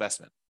additional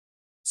investment.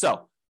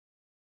 So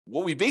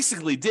what we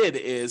basically did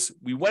is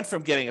we went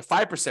from getting a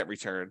 5%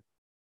 return.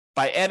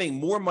 By adding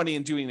more money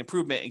and doing an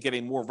improvement and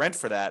getting more rent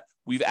for that,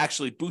 we've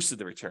actually boosted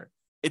the return.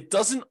 It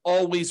doesn't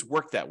always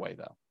work that way,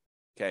 though.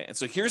 Okay, and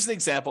so here's an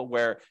example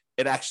where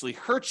it actually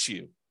hurts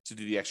you to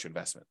do the extra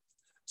investment.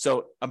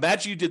 So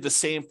imagine you did the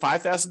same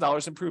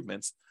 $5,000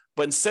 improvements,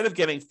 but instead of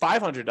getting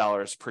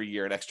 $500 per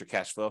year in extra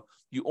cash flow,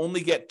 you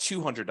only get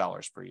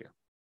 $200 per year.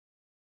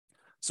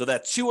 So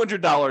that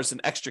 $200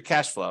 in extra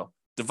cash flow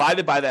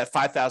divided by that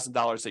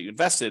 $5,000 that you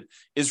invested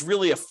is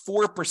really a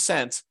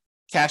 4%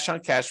 cash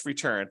on cash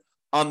return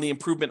on the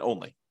improvement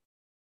only.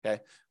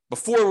 Okay.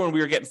 Before, when we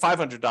were getting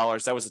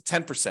 $500, that was a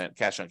 10%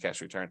 cash on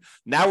cash return.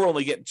 Now we're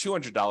only getting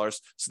 $200.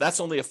 So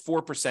that's only a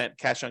 4%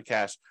 cash on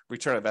cash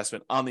return on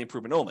investment on the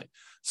improvement only.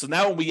 So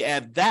now when we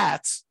add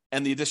that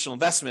and the additional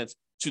investment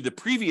to the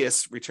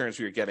previous returns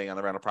we were getting on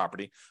the rental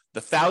property,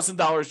 the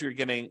 $1,000 we were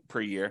getting per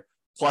year,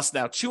 plus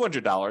now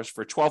 $200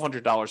 for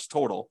 $1,200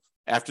 total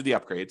after the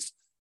upgrades,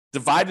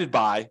 divided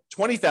by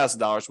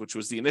 $20,000, which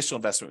was the initial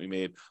investment we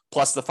made,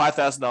 plus the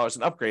 $5,000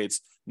 in upgrades.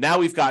 Now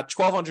we've got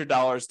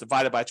 $1,200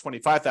 divided by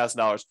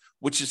 $25,000,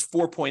 which is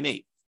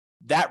 4.8.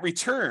 That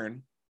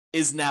return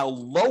is now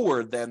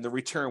lower than the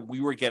return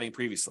we were getting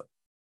previously.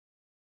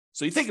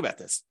 So you think about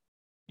this.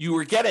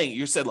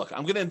 You said, look,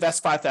 I'm going to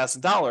invest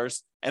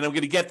 $5,000 and I'm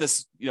going to get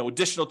this,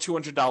 additional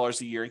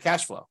 $200 a year in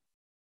cash flow.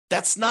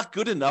 That's not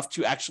good enough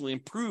to actually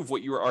improve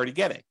what you were already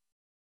getting.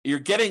 You're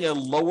getting a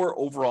lower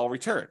overall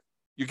return.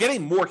 You're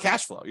getting more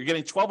cash flow. You're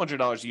getting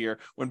 $1,200 a year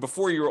when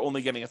before you were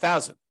only getting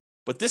 $1,000.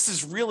 But this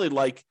is really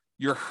like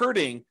you're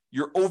hurting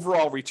your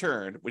overall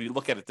return when you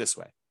look at it this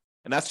way.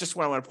 And that's just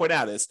what I want to point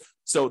out is,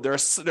 so there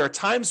are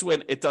times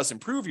when it does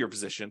improve your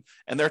position,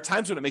 and there are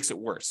times when it makes it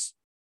worse.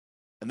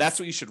 And that's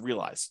what you should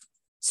realize.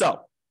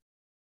 So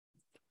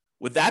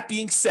with that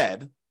being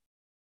said,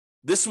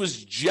 this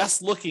was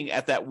just looking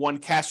at that one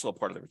cash flow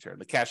part of the return,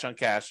 the cash on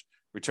cash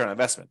return on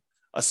investment,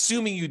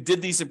 assuming you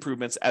did these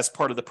improvements as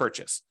part of the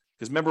purchase.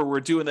 Because remember, we're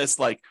doing this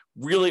like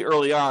really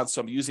early on,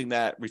 so I'm using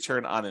that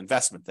return on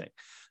investment thing.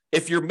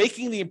 If you're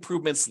making the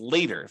improvements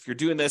later, if you're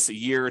doing this a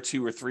year or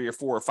 2 or 3 or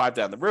 4 or 5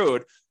 down the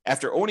road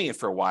after owning it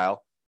for a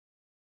while,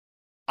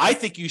 I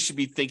think you should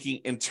be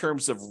thinking in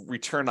terms of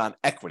return on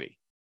equity,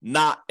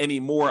 not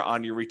anymore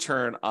on your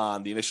return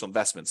on the initial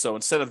investment. So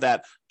instead of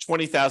that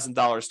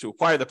 $20,000 to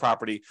acquire the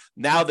property,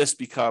 now this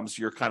becomes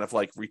your kind of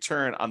like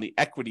return on the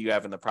equity you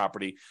have in the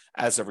property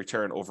as a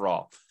return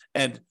overall.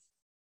 And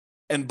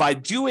by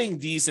doing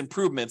these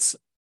improvements,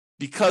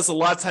 because a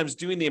lot of times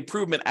doing the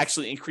improvement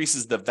actually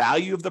increases the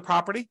value of the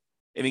property,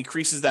 it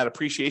increases that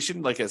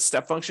appreciation like a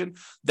step function.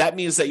 That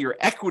means that your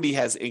equity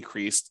has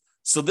increased.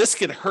 So this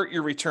could hurt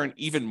your return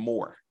even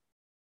more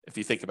if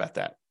you think about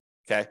that.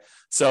 Okay.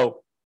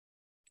 So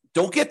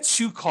don't get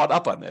too caught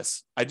up on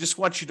this. I just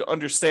want you to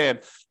understand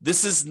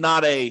this is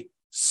not a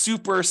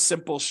super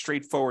simple,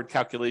 straightforward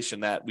calculation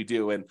that we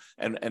do. And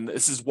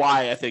this is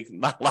why I think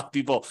not a lot of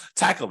people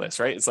tackle this,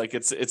 right? It's like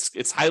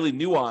it's highly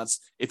nuanced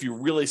if you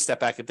really step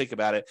back and think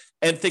about it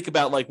and think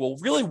about like, well,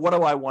 really, what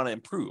do I want to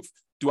improve?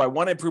 Do I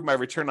want to improve my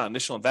return on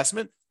initial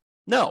investment?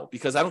 No,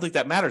 because I don't think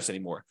that matters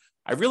anymore.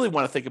 I really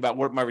want to think about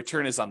what my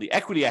return is on the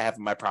equity I have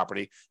in my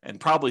property and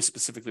probably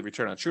specifically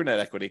return on true net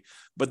equity.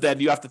 But then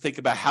you have to think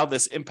about how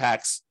this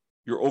impacts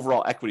your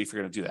overall equity if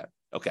you're going to do that.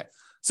 Okay.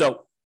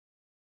 So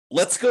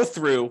let's go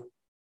through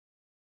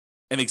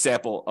an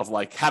example of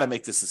like how to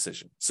make this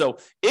decision. So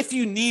if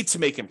you need to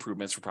make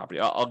improvements for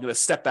property, I'm going to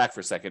step back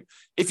for a second.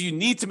 If you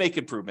need to make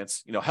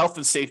improvements, health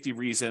and safety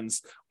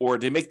reasons, or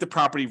to make the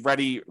property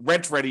ready,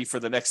 rent ready for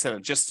the next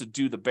tenant, just to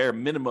do the bare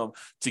minimum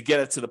to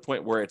get it to the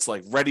point where it's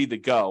like ready to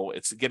go,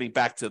 it's getting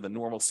back to the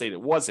normal state it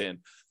was in,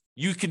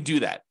 you can do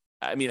that.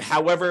 I mean,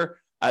 however,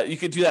 you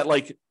can do that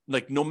like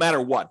no matter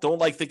what. Don't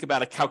like think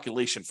about a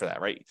calculation for that,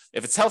 right?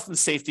 If it's health and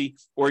safety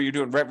or you're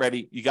doing rent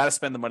ready, you got to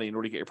spend the money in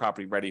order to get your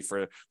property ready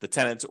for the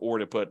tenants or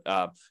to put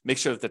make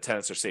sure that the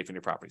tenants are safe in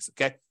your properties.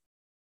 Okay.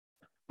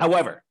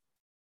 However,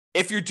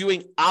 if you're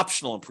doing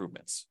optional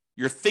improvements,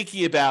 you're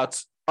thinking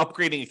about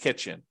upgrading a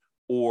kitchen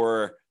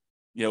or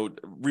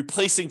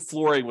replacing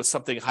flooring with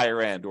something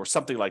higher end or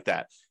something like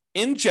that.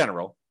 In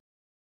general,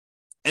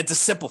 and to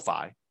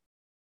simplify,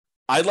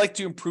 I'd like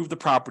to improve the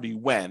property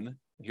when,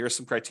 here are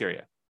some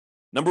criteria.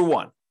 Number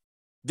one,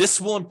 this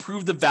will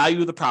improve the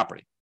value of the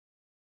property.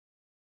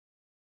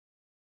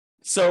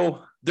 So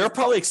there are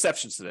probably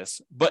exceptions to this,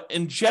 but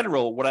in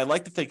general, what I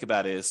like to think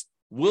about is,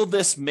 will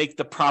this make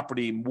the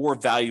property more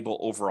valuable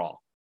overall?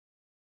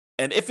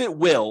 And if it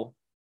will,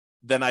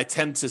 then I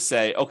tend to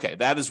say, okay,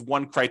 that is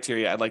one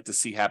criteria I'd like to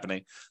see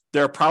happening.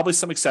 There are probably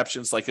some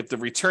exceptions, like if the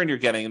return you're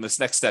getting in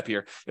this next step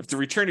here, if the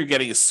return you're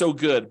getting is so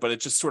good, but it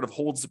just sort of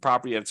holds the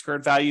property at its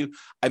current value,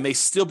 I may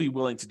still be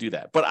willing to do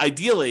that. But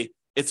ideally,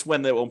 it's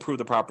when they will improve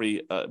the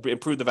property,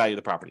 improve the value of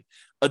the property.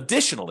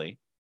 Additionally,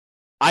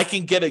 I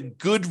can get a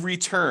good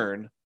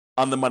return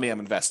on the money I'm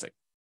investing.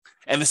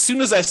 And as soon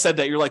as I said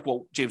that, you're like,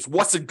 well, James,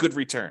 what's a good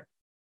return?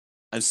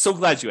 I'm so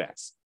glad you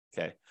asked.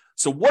 Okay.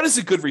 So what is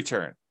a good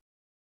return?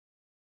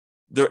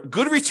 The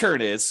good return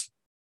is,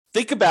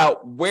 think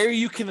about where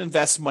you can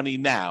invest money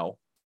now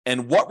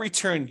and what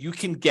return you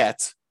can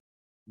get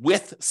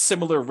with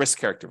similar risk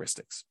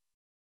characteristics.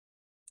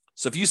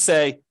 So if you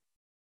say,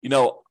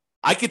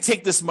 I could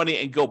take this money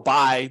and go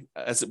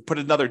put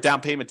another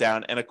down payment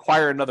down and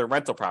acquire another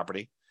rental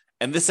property,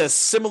 and this has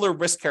similar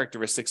risk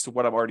characteristics to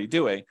what I'm already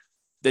doing,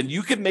 then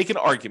you could make an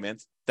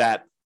argument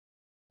that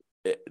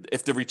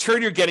if the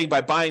return you're getting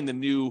by buying the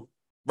new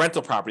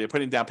rental property or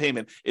putting down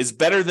payment is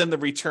better than the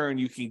return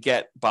you can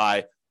get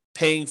by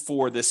paying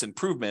for this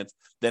improvement,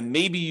 then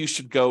maybe you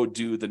should go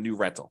do the new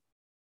rental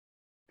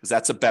because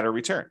that's a better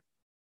return.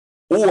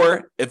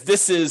 Or if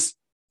this is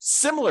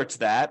similar to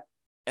that,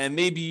 and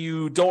maybe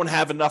you don't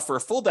have enough for a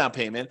full down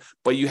payment,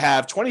 but you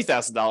have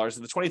 $20,000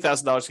 and the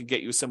 $20,000 can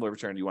get you a similar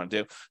return you want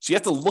to do. So you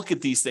have to look at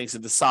these things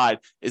and decide,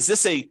 is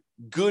this a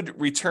good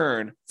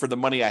return for the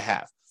money I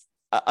have?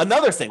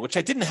 Another thing, which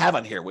I didn't have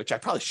on here, which I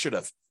probably should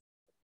have,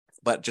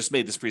 but just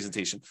made this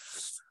presentation.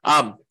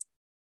 I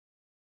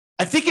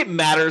think it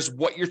matters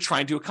what you're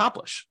trying to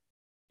accomplish.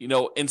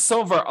 In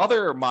some of our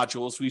other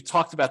modules, we've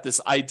talked about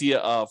this idea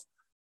of,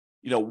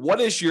 what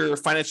is your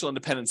financial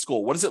independence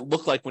goal? What does it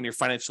look like when you're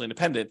financially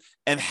independent?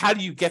 And how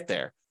do you get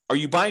there? Are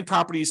you buying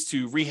properties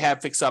to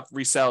rehab, fix up,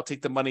 resell,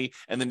 take the money,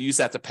 and then use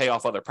that to pay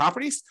off other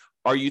properties?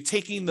 Are you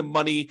taking the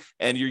money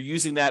and you're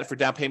using that for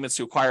down payments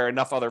to acquire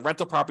enough other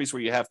rental properties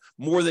where you have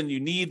more than you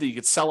need that you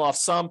could sell off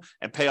some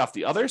and pay off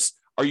the others?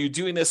 Are you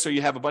doing this so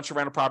you have a bunch of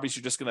rental properties,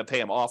 you're just going to pay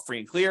them off free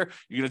and clear?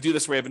 You're going to do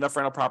this where you have enough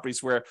rental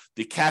properties where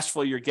the cash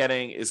flow you're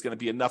getting is going to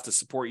be enough to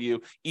support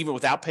you even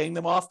without paying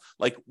them off?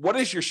 Like, what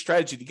is your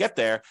strategy to get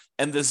there?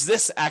 And does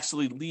this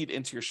actually lead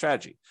into your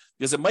strategy?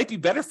 Because it might be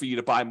better for you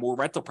to buy more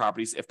rental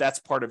properties if that's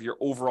part of your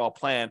overall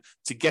plan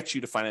to get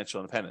you to financial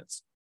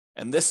independence.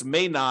 And this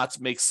may not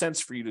make sense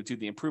for you to do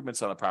the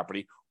improvements on the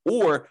property.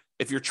 Or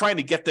if you're trying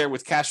to get there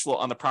with cash flow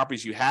on the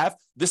properties you have,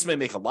 this may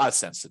make a lot of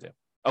sense to do.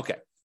 Okay.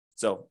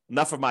 So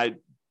enough of my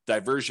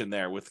diversion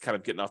there with kind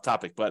of getting off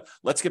topic, but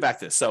let's get back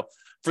to this. So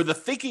for the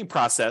thinking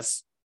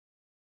process,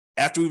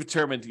 after we've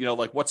determined,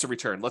 like what's a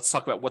return, let's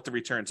talk about what the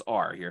returns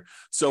are here.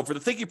 So for the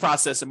thinking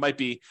process, it might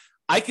be,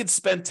 I could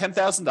spend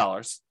 $10,000.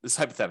 This is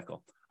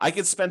hypothetical. I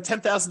could spend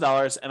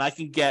 $10,000 and I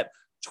can get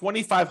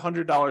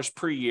 $2,500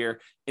 per year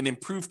in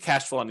improved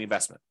cash flow on the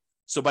investment.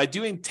 So by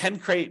doing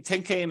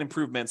 10K in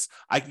improvements,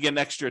 I can get an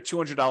extra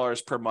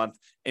 $200 per month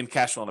in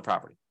cash flow on the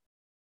property.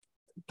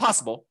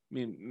 Possible. I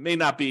mean, may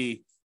not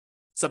be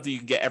something you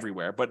can get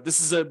everywhere, but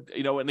this is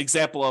an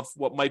example of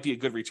what might be a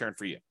good return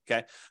for you.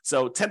 Okay.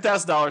 So $10,000,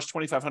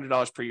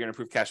 $2,500 per year in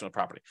improved cash flow on the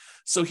property.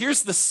 So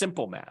here's the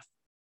simple math,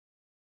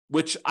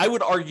 which I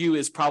would argue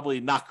is probably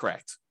not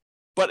correct,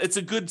 but it's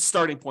a good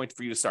starting point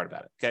for you to start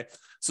about it. Okay.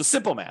 So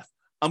simple math.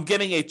 I'm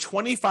getting a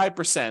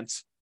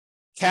 25%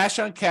 cash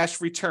on cash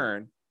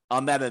return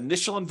on that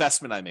initial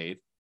investment I made.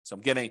 So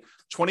I'm getting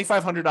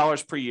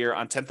 $2,500 per year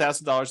on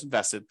 $10,000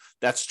 invested.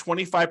 That's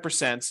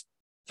 25%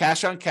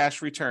 cash on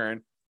cash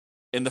return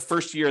in the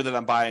first year that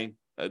I'm buying,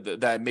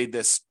 that I made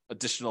this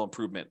additional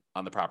improvement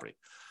on the property.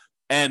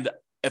 And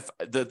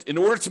in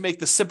order to make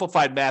the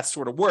simplified math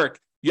sort of work,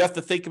 you have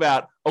to think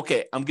about,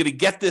 okay, I'm going to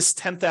get this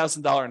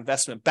 $10,000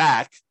 investment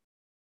back,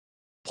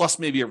 plus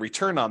maybe a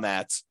return on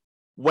that,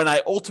 when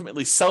I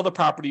ultimately sell the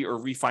property or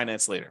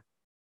refinance later.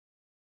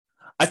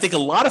 I think a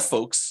lot of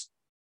folks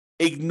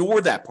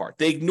ignore that part.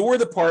 They ignore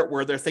the part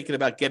where they're thinking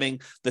about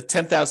getting the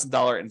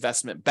 $10,000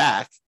 investment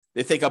back.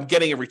 They think I'm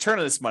getting a return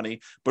on this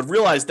money, but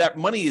realize that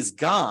money is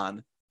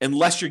gone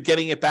unless you're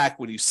getting it back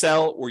when you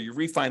sell or you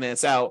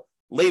refinance out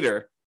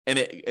later. And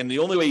the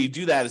only way you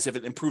do that is if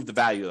it improved the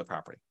value of the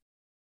property.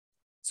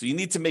 So you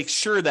need to make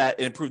sure that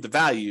it improved the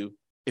value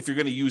if you're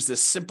going to use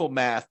this simple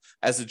math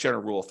as a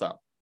general rule of thumb.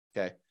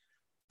 Okay.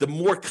 The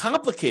more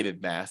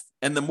complicated math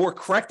and the more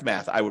correct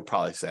math, I would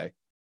probably say,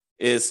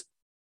 is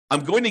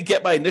I'm going to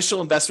get my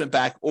initial investment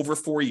back over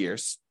 4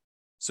 years.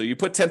 So you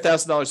put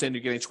 $10,000 in,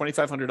 you're getting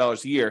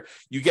 $2,500 a year.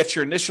 You get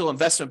your initial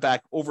investment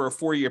back over a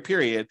 4-year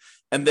period.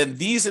 And then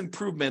these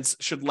improvements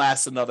should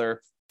last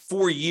another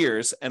 4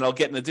 years. And I'll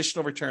get an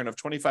additional return of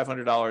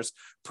 $2,500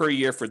 per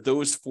year for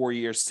those 4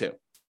 years too.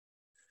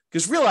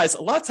 Because realize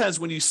a lot of times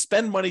when you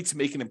spend money to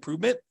make an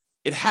improvement,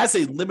 it has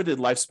a limited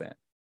lifespan.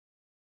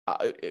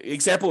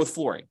 Example with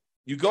flooring.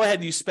 You go ahead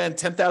and you spend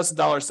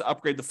 $10,000 to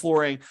upgrade the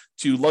flooring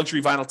to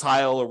luxury vinyl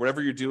tile or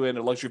whatever you're doing,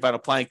 a luxury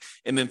vinyl plank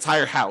in the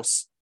entire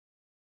house.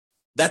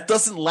 That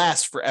doesn't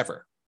last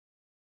forever,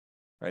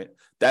 right?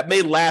 That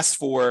may last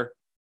for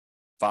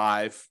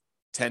 5,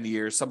 10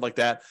 years, something like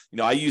that.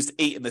 I used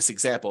 8 in this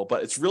example,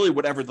 but it's really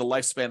whatever the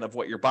lifespan of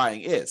what you're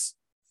buying is.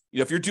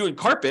 If you're doing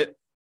carpet,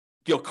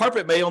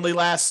 carpet may only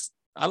last,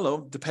 I don't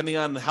know, depending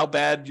on how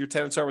bad your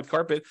tenants are with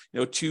carpet,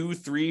 2,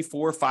 3,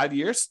 4, 5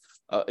 years,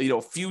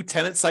 a few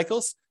tenant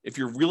cycles. If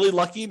you're really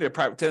lucky to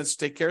private tenants to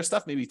take care of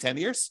stuff, maybe 10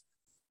 years.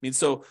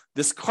 So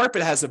this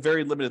carpet has a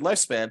very limited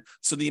lifespan.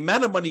 So the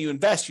amount of money you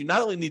invest, you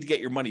not only need to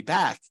get your money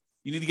back,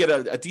 you need to get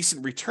a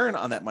decent return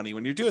on that money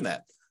when you're doing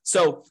that.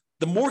 So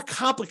the more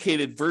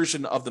complicated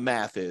version of the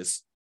math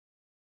is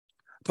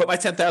put my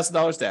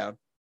 $10,000 down.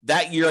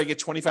 That year I get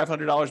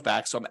 $2,500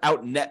 back. So I'm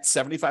out net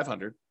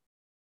 $7,500.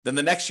 Then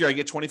the next year I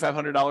get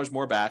 $2,500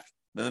 more back.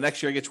 Then the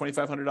next year I get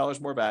 $2,500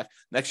 more back.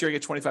 Next year I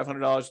get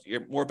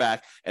 $2,500 more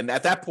back. And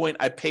at that point,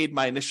 I paid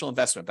my initial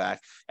investment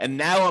back. And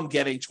now I'm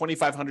getting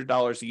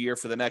 $2,500 a year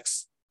for the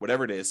next,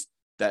 whatever it is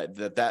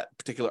that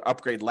particular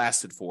upgrade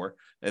lasted for,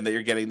 and that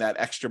you're getting that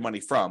extra money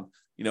from,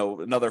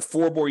 another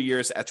 4 more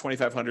years at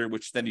 $2,500,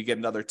 which then you get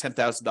another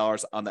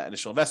 $10,000 on that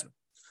initial investment.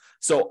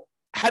 So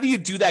how do you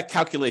do that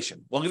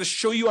calculation? Well, I'm going to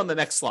show you on the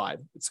next slide.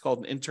 It's called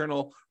an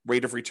internal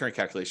rate of return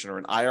calculation, or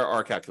an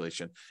IRR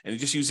calculation. And you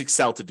just use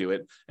Excel to do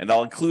it. And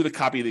I'll include a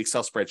copy of the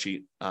Excel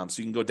spreadsheet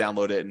so you can go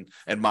download it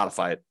and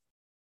modify it.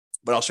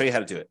 But I'll show you how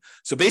to do it.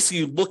 So basically,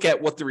 you look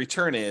at what the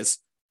return is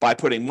by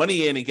putting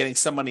money in and getting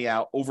some money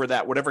out over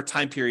that, whatever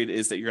time period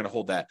is that you're going to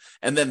hold that.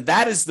 And then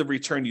that is the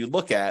return you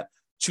look at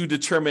to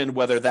determine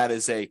whether that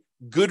is a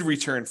good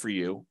return for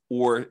you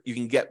or you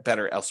can get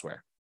better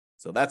elsewhere.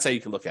 So that's how you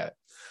can look at it.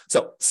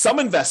 So some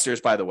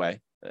investors, by the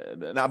way,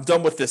 and I'm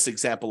done with this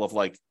example of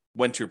like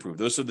when to approve.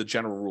 Those are the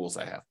general rules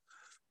I have.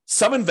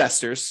 Some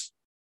investors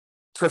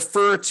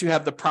prefer to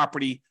have the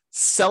property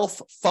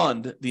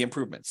self-fund the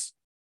improvements.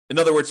 In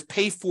other words,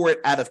 pay for it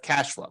out of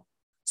cash flow.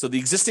 So the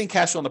existing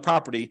cash flow on the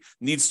property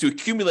needs to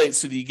accumulate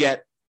so that you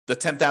get the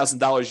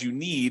 $10,000 you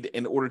need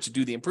in order to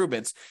do the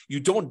improvements. You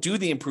don't do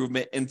the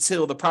improvement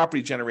until the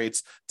property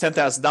generates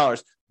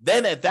 $10,000.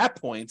 Then at that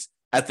point,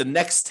 at the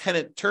next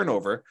tenant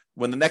turnover,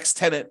 when the next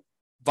tenant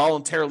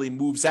voluntarily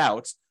moves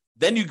out,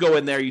 then you go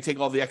in there, you take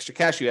all the extra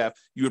cash you have,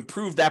 you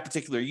improve that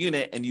particular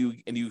unit, and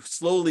you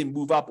slowly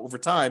move up over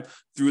time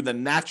through the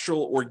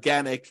natural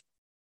organic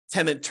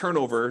tenant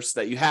turnovers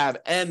that you have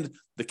and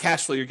the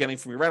cash flow you're getting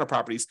from your rental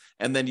properties,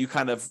 and then you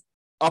kind of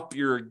up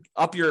your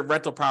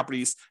rental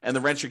properties and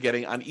the rents you're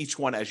getting on each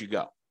one as you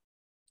go.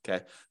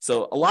 Okay,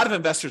 so a lot of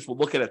investors will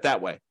look at it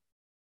that way.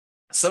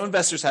 Some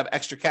investors have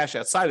extra cash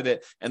outside of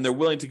it, and they're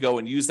willing to go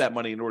and use that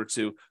money in order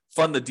to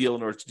fund the deal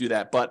in order to do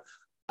that. But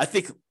I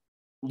think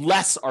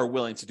less are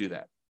willing to do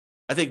that.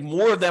 I think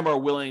more of them are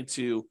willing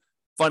to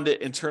fund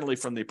it internally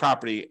from the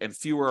property, and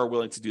fewer are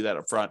willing to do that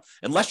up front.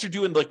 Unless you're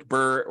doing like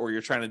BRRRR or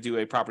you're trying to do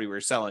a property where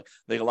you're selling,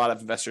 I think a lot of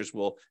investors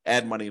will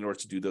add money in order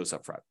to do those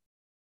up front.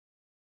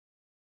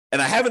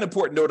 And I have an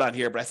important note on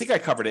here, but I think I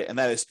covered it, and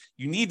that is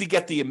you need to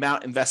get the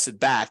amount invested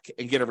back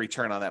and get a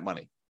return on that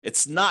money.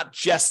 It's not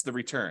just the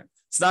return.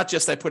 It's not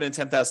just I put in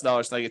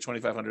 $10,000 and I get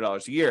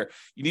 $2,500 a year.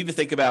 You need to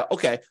think about,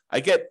 okay, I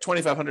get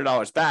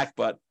 $2,500 back,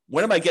 but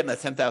when am I getting that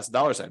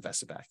 $10,000 I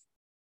invested back?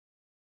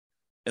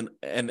 And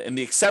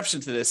the exception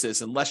to this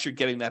is unless you're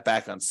getting that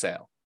back on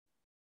sale.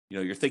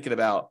 You're thinking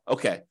about,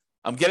 okay,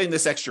 I'm getting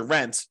this extra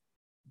rent,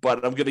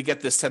 but I'm going to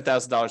get this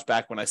 $10,000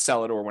 back when I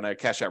sell it or when I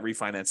cash out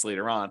refinance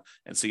later on.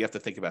 And so you have to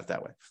think about it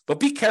that way. But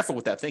be careful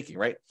with that thinking,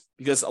 right?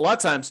 Because a lot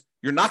of times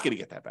you're not going to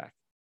get that back,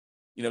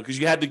 because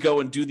you had to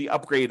go and do the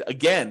upgrade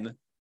again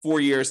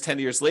 4 years, 10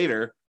 years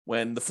later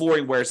when the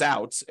flooring wears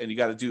out and you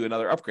got to do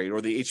another upgrade,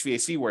 or the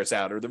HVAC wears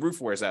out, or the roof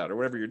wears out, or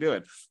whatever you're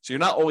doing. So you're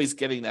not always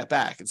getting that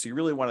back. And so you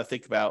really want to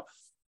think about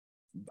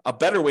a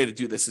better way to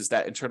do this is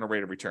that internal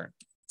rate of return.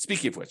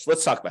 Speaking of which,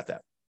 let's talk about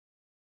that.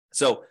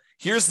 So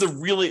here's to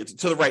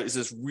the right is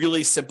this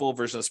really simple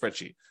version of the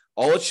spreadsheet.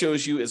 All it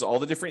shows you is all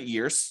the different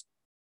years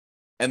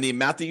and the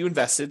amount that you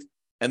invested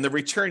and the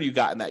return you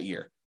got in that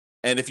year.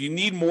 And if you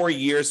need more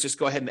years, just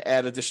go ahead and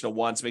add additional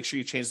ones. Make sure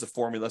you change the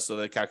formula so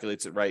that it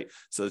calculates it right.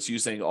 So it's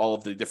using all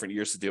of the different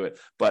years to do it.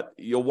 But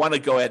you'll want to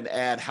go ahead and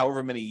add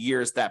however many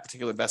years that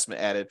particular investment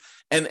added.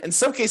 And in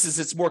some cases,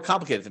 it's more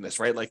complicated than this,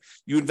 right? Like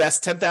you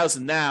invest $10,000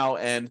 now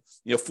and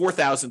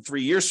 $4,000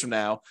 3 years from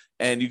now,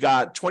 and you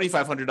got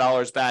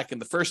 $2,500 back in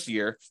the first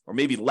year, or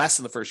maybe less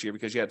in the first year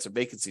because you had some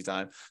vacancy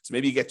time. So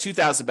maybe you get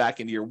 $2,000 back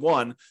in year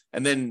one,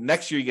 and then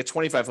next year you get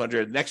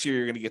 $2,500. Next year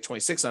you're going to get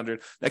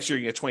 $2,600. Next year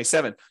you get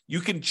 $2,700.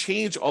 You can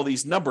change all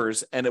these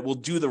numbers, and it will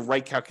do the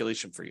right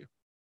calculation for you.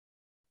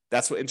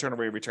 That's what internal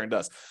rate of return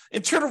does.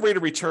 Internal rate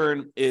of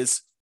return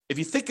is, if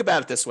you think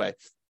about it this way,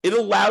 it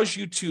allows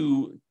you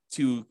to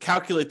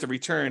calculate the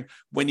return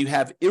when you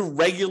have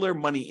irregular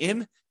money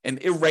in and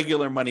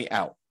irregular money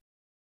out.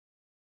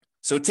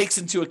 So it takes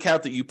into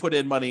account that you put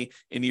in money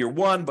in year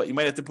one, but you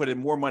might have to put in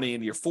more money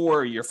in year 4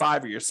 or year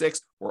 5 or year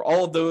 6 or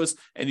all of those.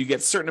 And you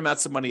get certain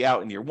amounts of money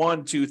out in year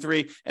 1, 2,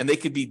 3, and they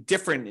could be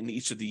different in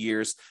each of the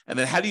years. And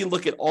then how do you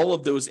look at all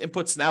of those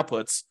inputs and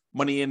outputs,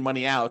 money in,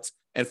 money out,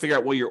 and figure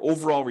out what your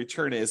overall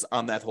return is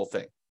on that whole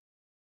thing?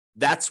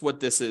 That's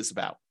what this is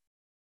about.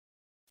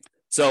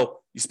 So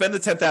you spend the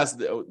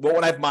 $10,000.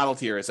 What I've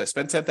modeled here is I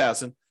spend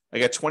 $10,000. I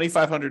got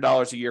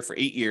 $2,500 a year for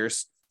 8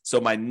 years. So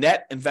my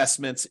net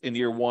investments in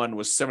year one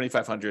was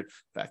 $7,500. In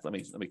fact, let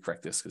me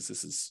correct this because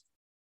this is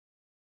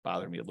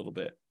bothering me a little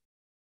bit.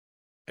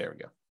 There we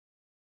go.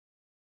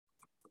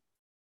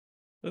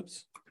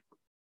 Oops.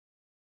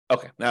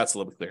 Okay, now it's a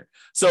little bit clearer.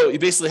 So you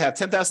basically have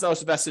 $10,000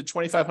 invested,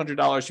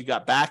 $2,500 you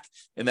got back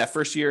in that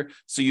first year.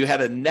 So you had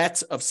a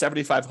net of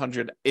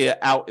 $7,500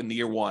 out in the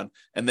year one,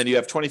 and then you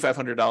have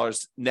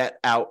 $2,500 net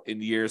out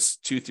in years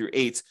 2 through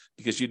 8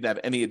 because you didn't have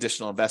any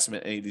additional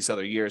investment any of these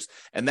other years,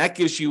 and that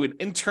gives you an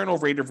internal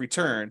rate of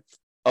return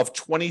of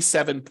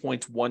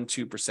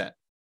 27.12%.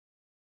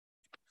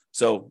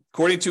 So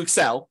according to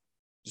Excel,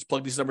 just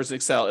plug these numbers in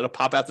Excel, it'll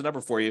pop out the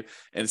number for you,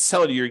 and it's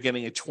telling you you're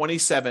getting a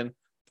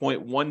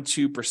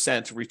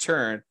 27.12%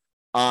 return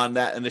on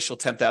that initial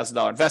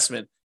 $10,000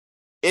 investment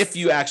if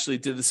you actually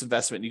did this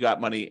investment and you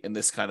got money in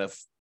this kind of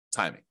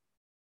timing.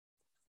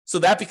 So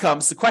that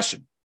becomes the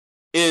question.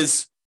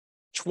 Is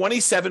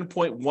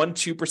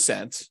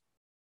 27.12%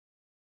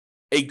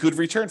 a good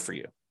return for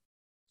you?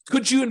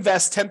 Could you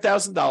invest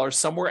 $10,000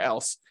 somewhere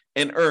else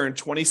and earn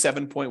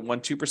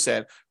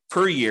 27.12%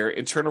 per year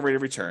internal rate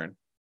of return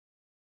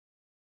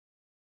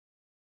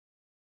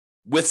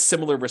with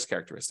similar risk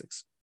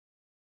characteristics?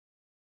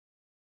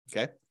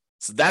 Okay,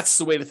 so that's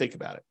the way to think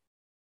about it.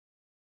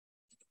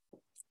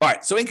 All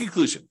right, so in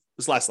conclusion,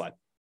 this last slide.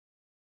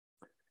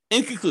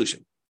 In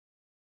conclusion,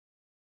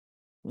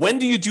 when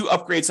do you do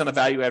upgrades on a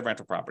value-add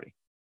rental property?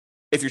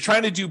 If you're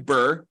trying to do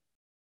BRRRR,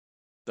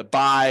 the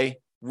buy,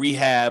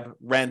 rehab,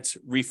 rent,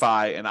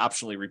 refi, and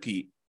optionally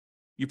repeat,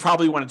 you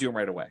probably want to do them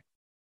right away.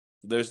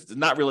 There's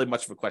not really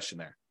much of a question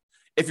there.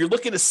 If you're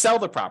looking to sell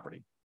the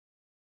property,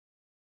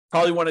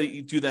 probably want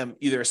to do them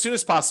either as soon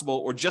as possible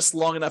or just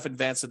long enough in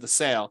advance of the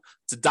sale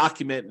to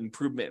document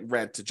improvement in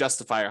rent to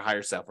justify a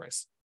higher sale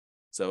price.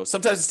 So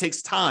sometimes it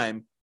takes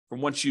time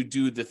from once you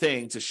do the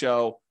thing to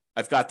show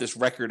I've got this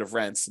record of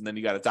rents, and then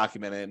you got to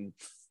document it, and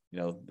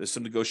there's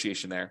some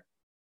negotiation there.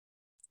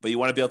 But you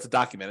want to be able to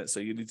document it, so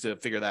you need to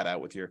figure that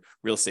out with your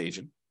real estate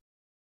agent.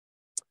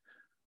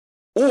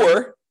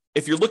 Or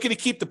if you're looking to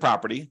keep the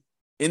property,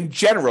 in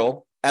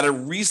general, at a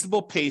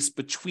reasonable pace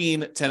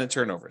between tenant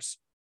turnovers.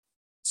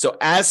 So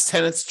as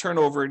tenants turn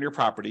over in your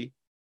property,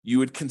 you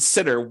would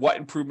consider what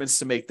improvements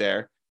to make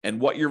there and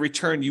what your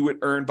return you would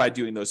earn by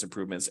doing those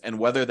improvements and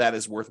whether that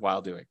is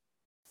worthwhile doing.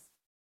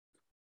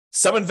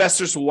 Some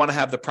investors will want to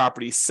have the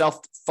property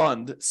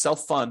self-fund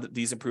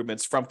these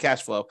improvements from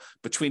cash flow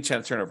between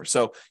tenant turnover.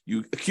 So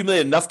you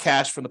accumulate enough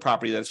cash from the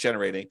property that it's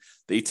generating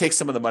that you take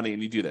some of the money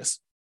and you do this.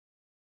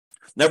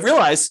 Now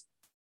realize,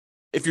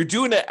 if you're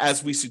doing it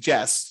as we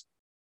suggest,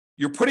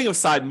 you're putting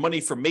aside money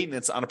for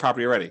maintenance on a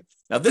property already.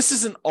 Now, this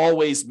isn't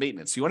always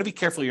maintenance. You want to be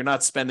careful you're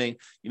not spending,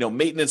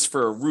 maintenance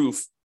for a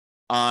roof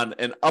on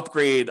an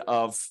upgrade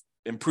of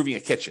improving a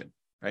kitchen,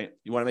 right?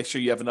 You want to make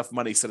sure you have enough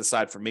money set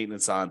aside for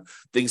maintenance on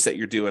things that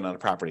you're doing on a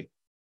property.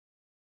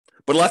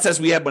 But a lot of times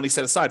we have money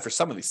set aside for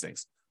some of these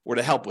things or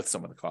to help with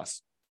some of the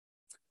costs.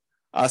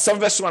 Some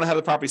investors want to have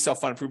the property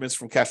self-fund improvements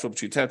from cash flow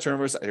between tenant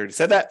turnovers. I already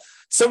said that.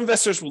 Some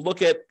investors will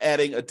look at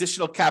adding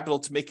additional capital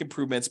to make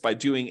improvements by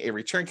doing a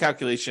return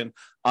calculation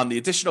on the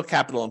additional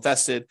capital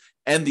invested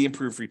and the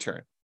improved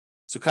return.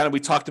 So kind of we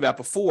talked about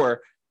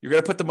before, you're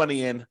going to put the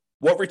money in.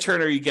 What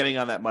return are you getting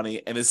on that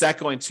money? And is that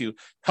going to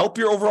help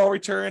your overall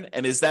return?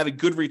 And is that a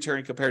good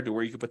return compared to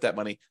where you could put that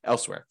money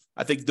elsewhere?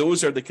 I think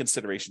those are the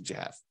considerations you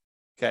have.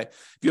 Okay.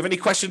 If you have any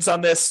questions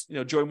on this,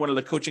 join one of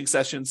the coaching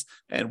sessions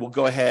and we'll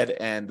go ahead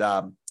and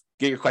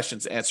get your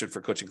questions answered for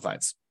coaching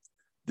clients.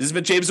 This has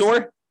been James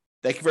Orr.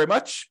 Thank you very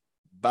much.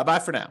 Bye-bye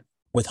for now.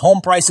 With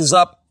home prices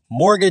up,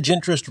 mortgage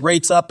interest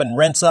rates up, and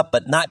rents up,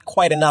 but not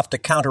quite enough to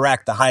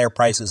counteract the higher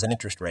prices and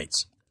interest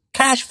rates.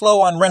 Cash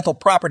flow on rental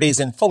properties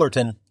in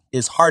Fullerton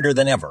is harder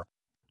than ever.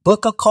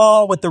 Book a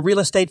call with the Real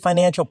Estate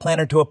Financial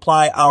Planner to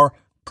apply our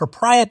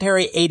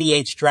proprietary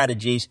 88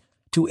 strategies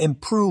to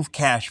improve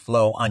cash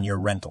flow on your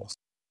rentals.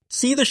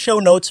 See the show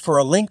notes for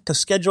a link to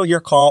schedule your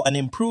call and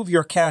improve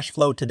your cash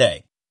flow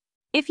today.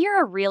 If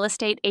you're a real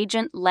estate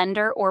agent,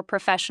 lender, or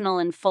professional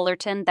in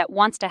Fullerton that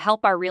wants to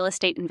help our real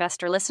estate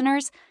investor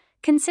listeners,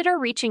 consider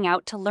reaching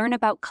out to learn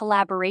about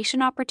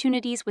collaboration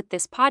opportunities with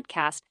this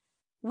podcast.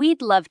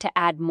 We'd love to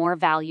add more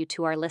value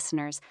to our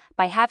listeners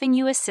by having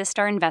you assist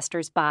our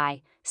investors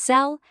buy,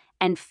 sell,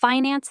 and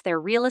finance their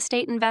real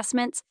estate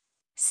investments.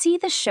 See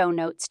the show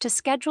notes to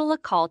schedule a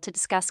call to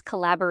discuss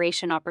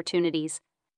collaboration opportunities.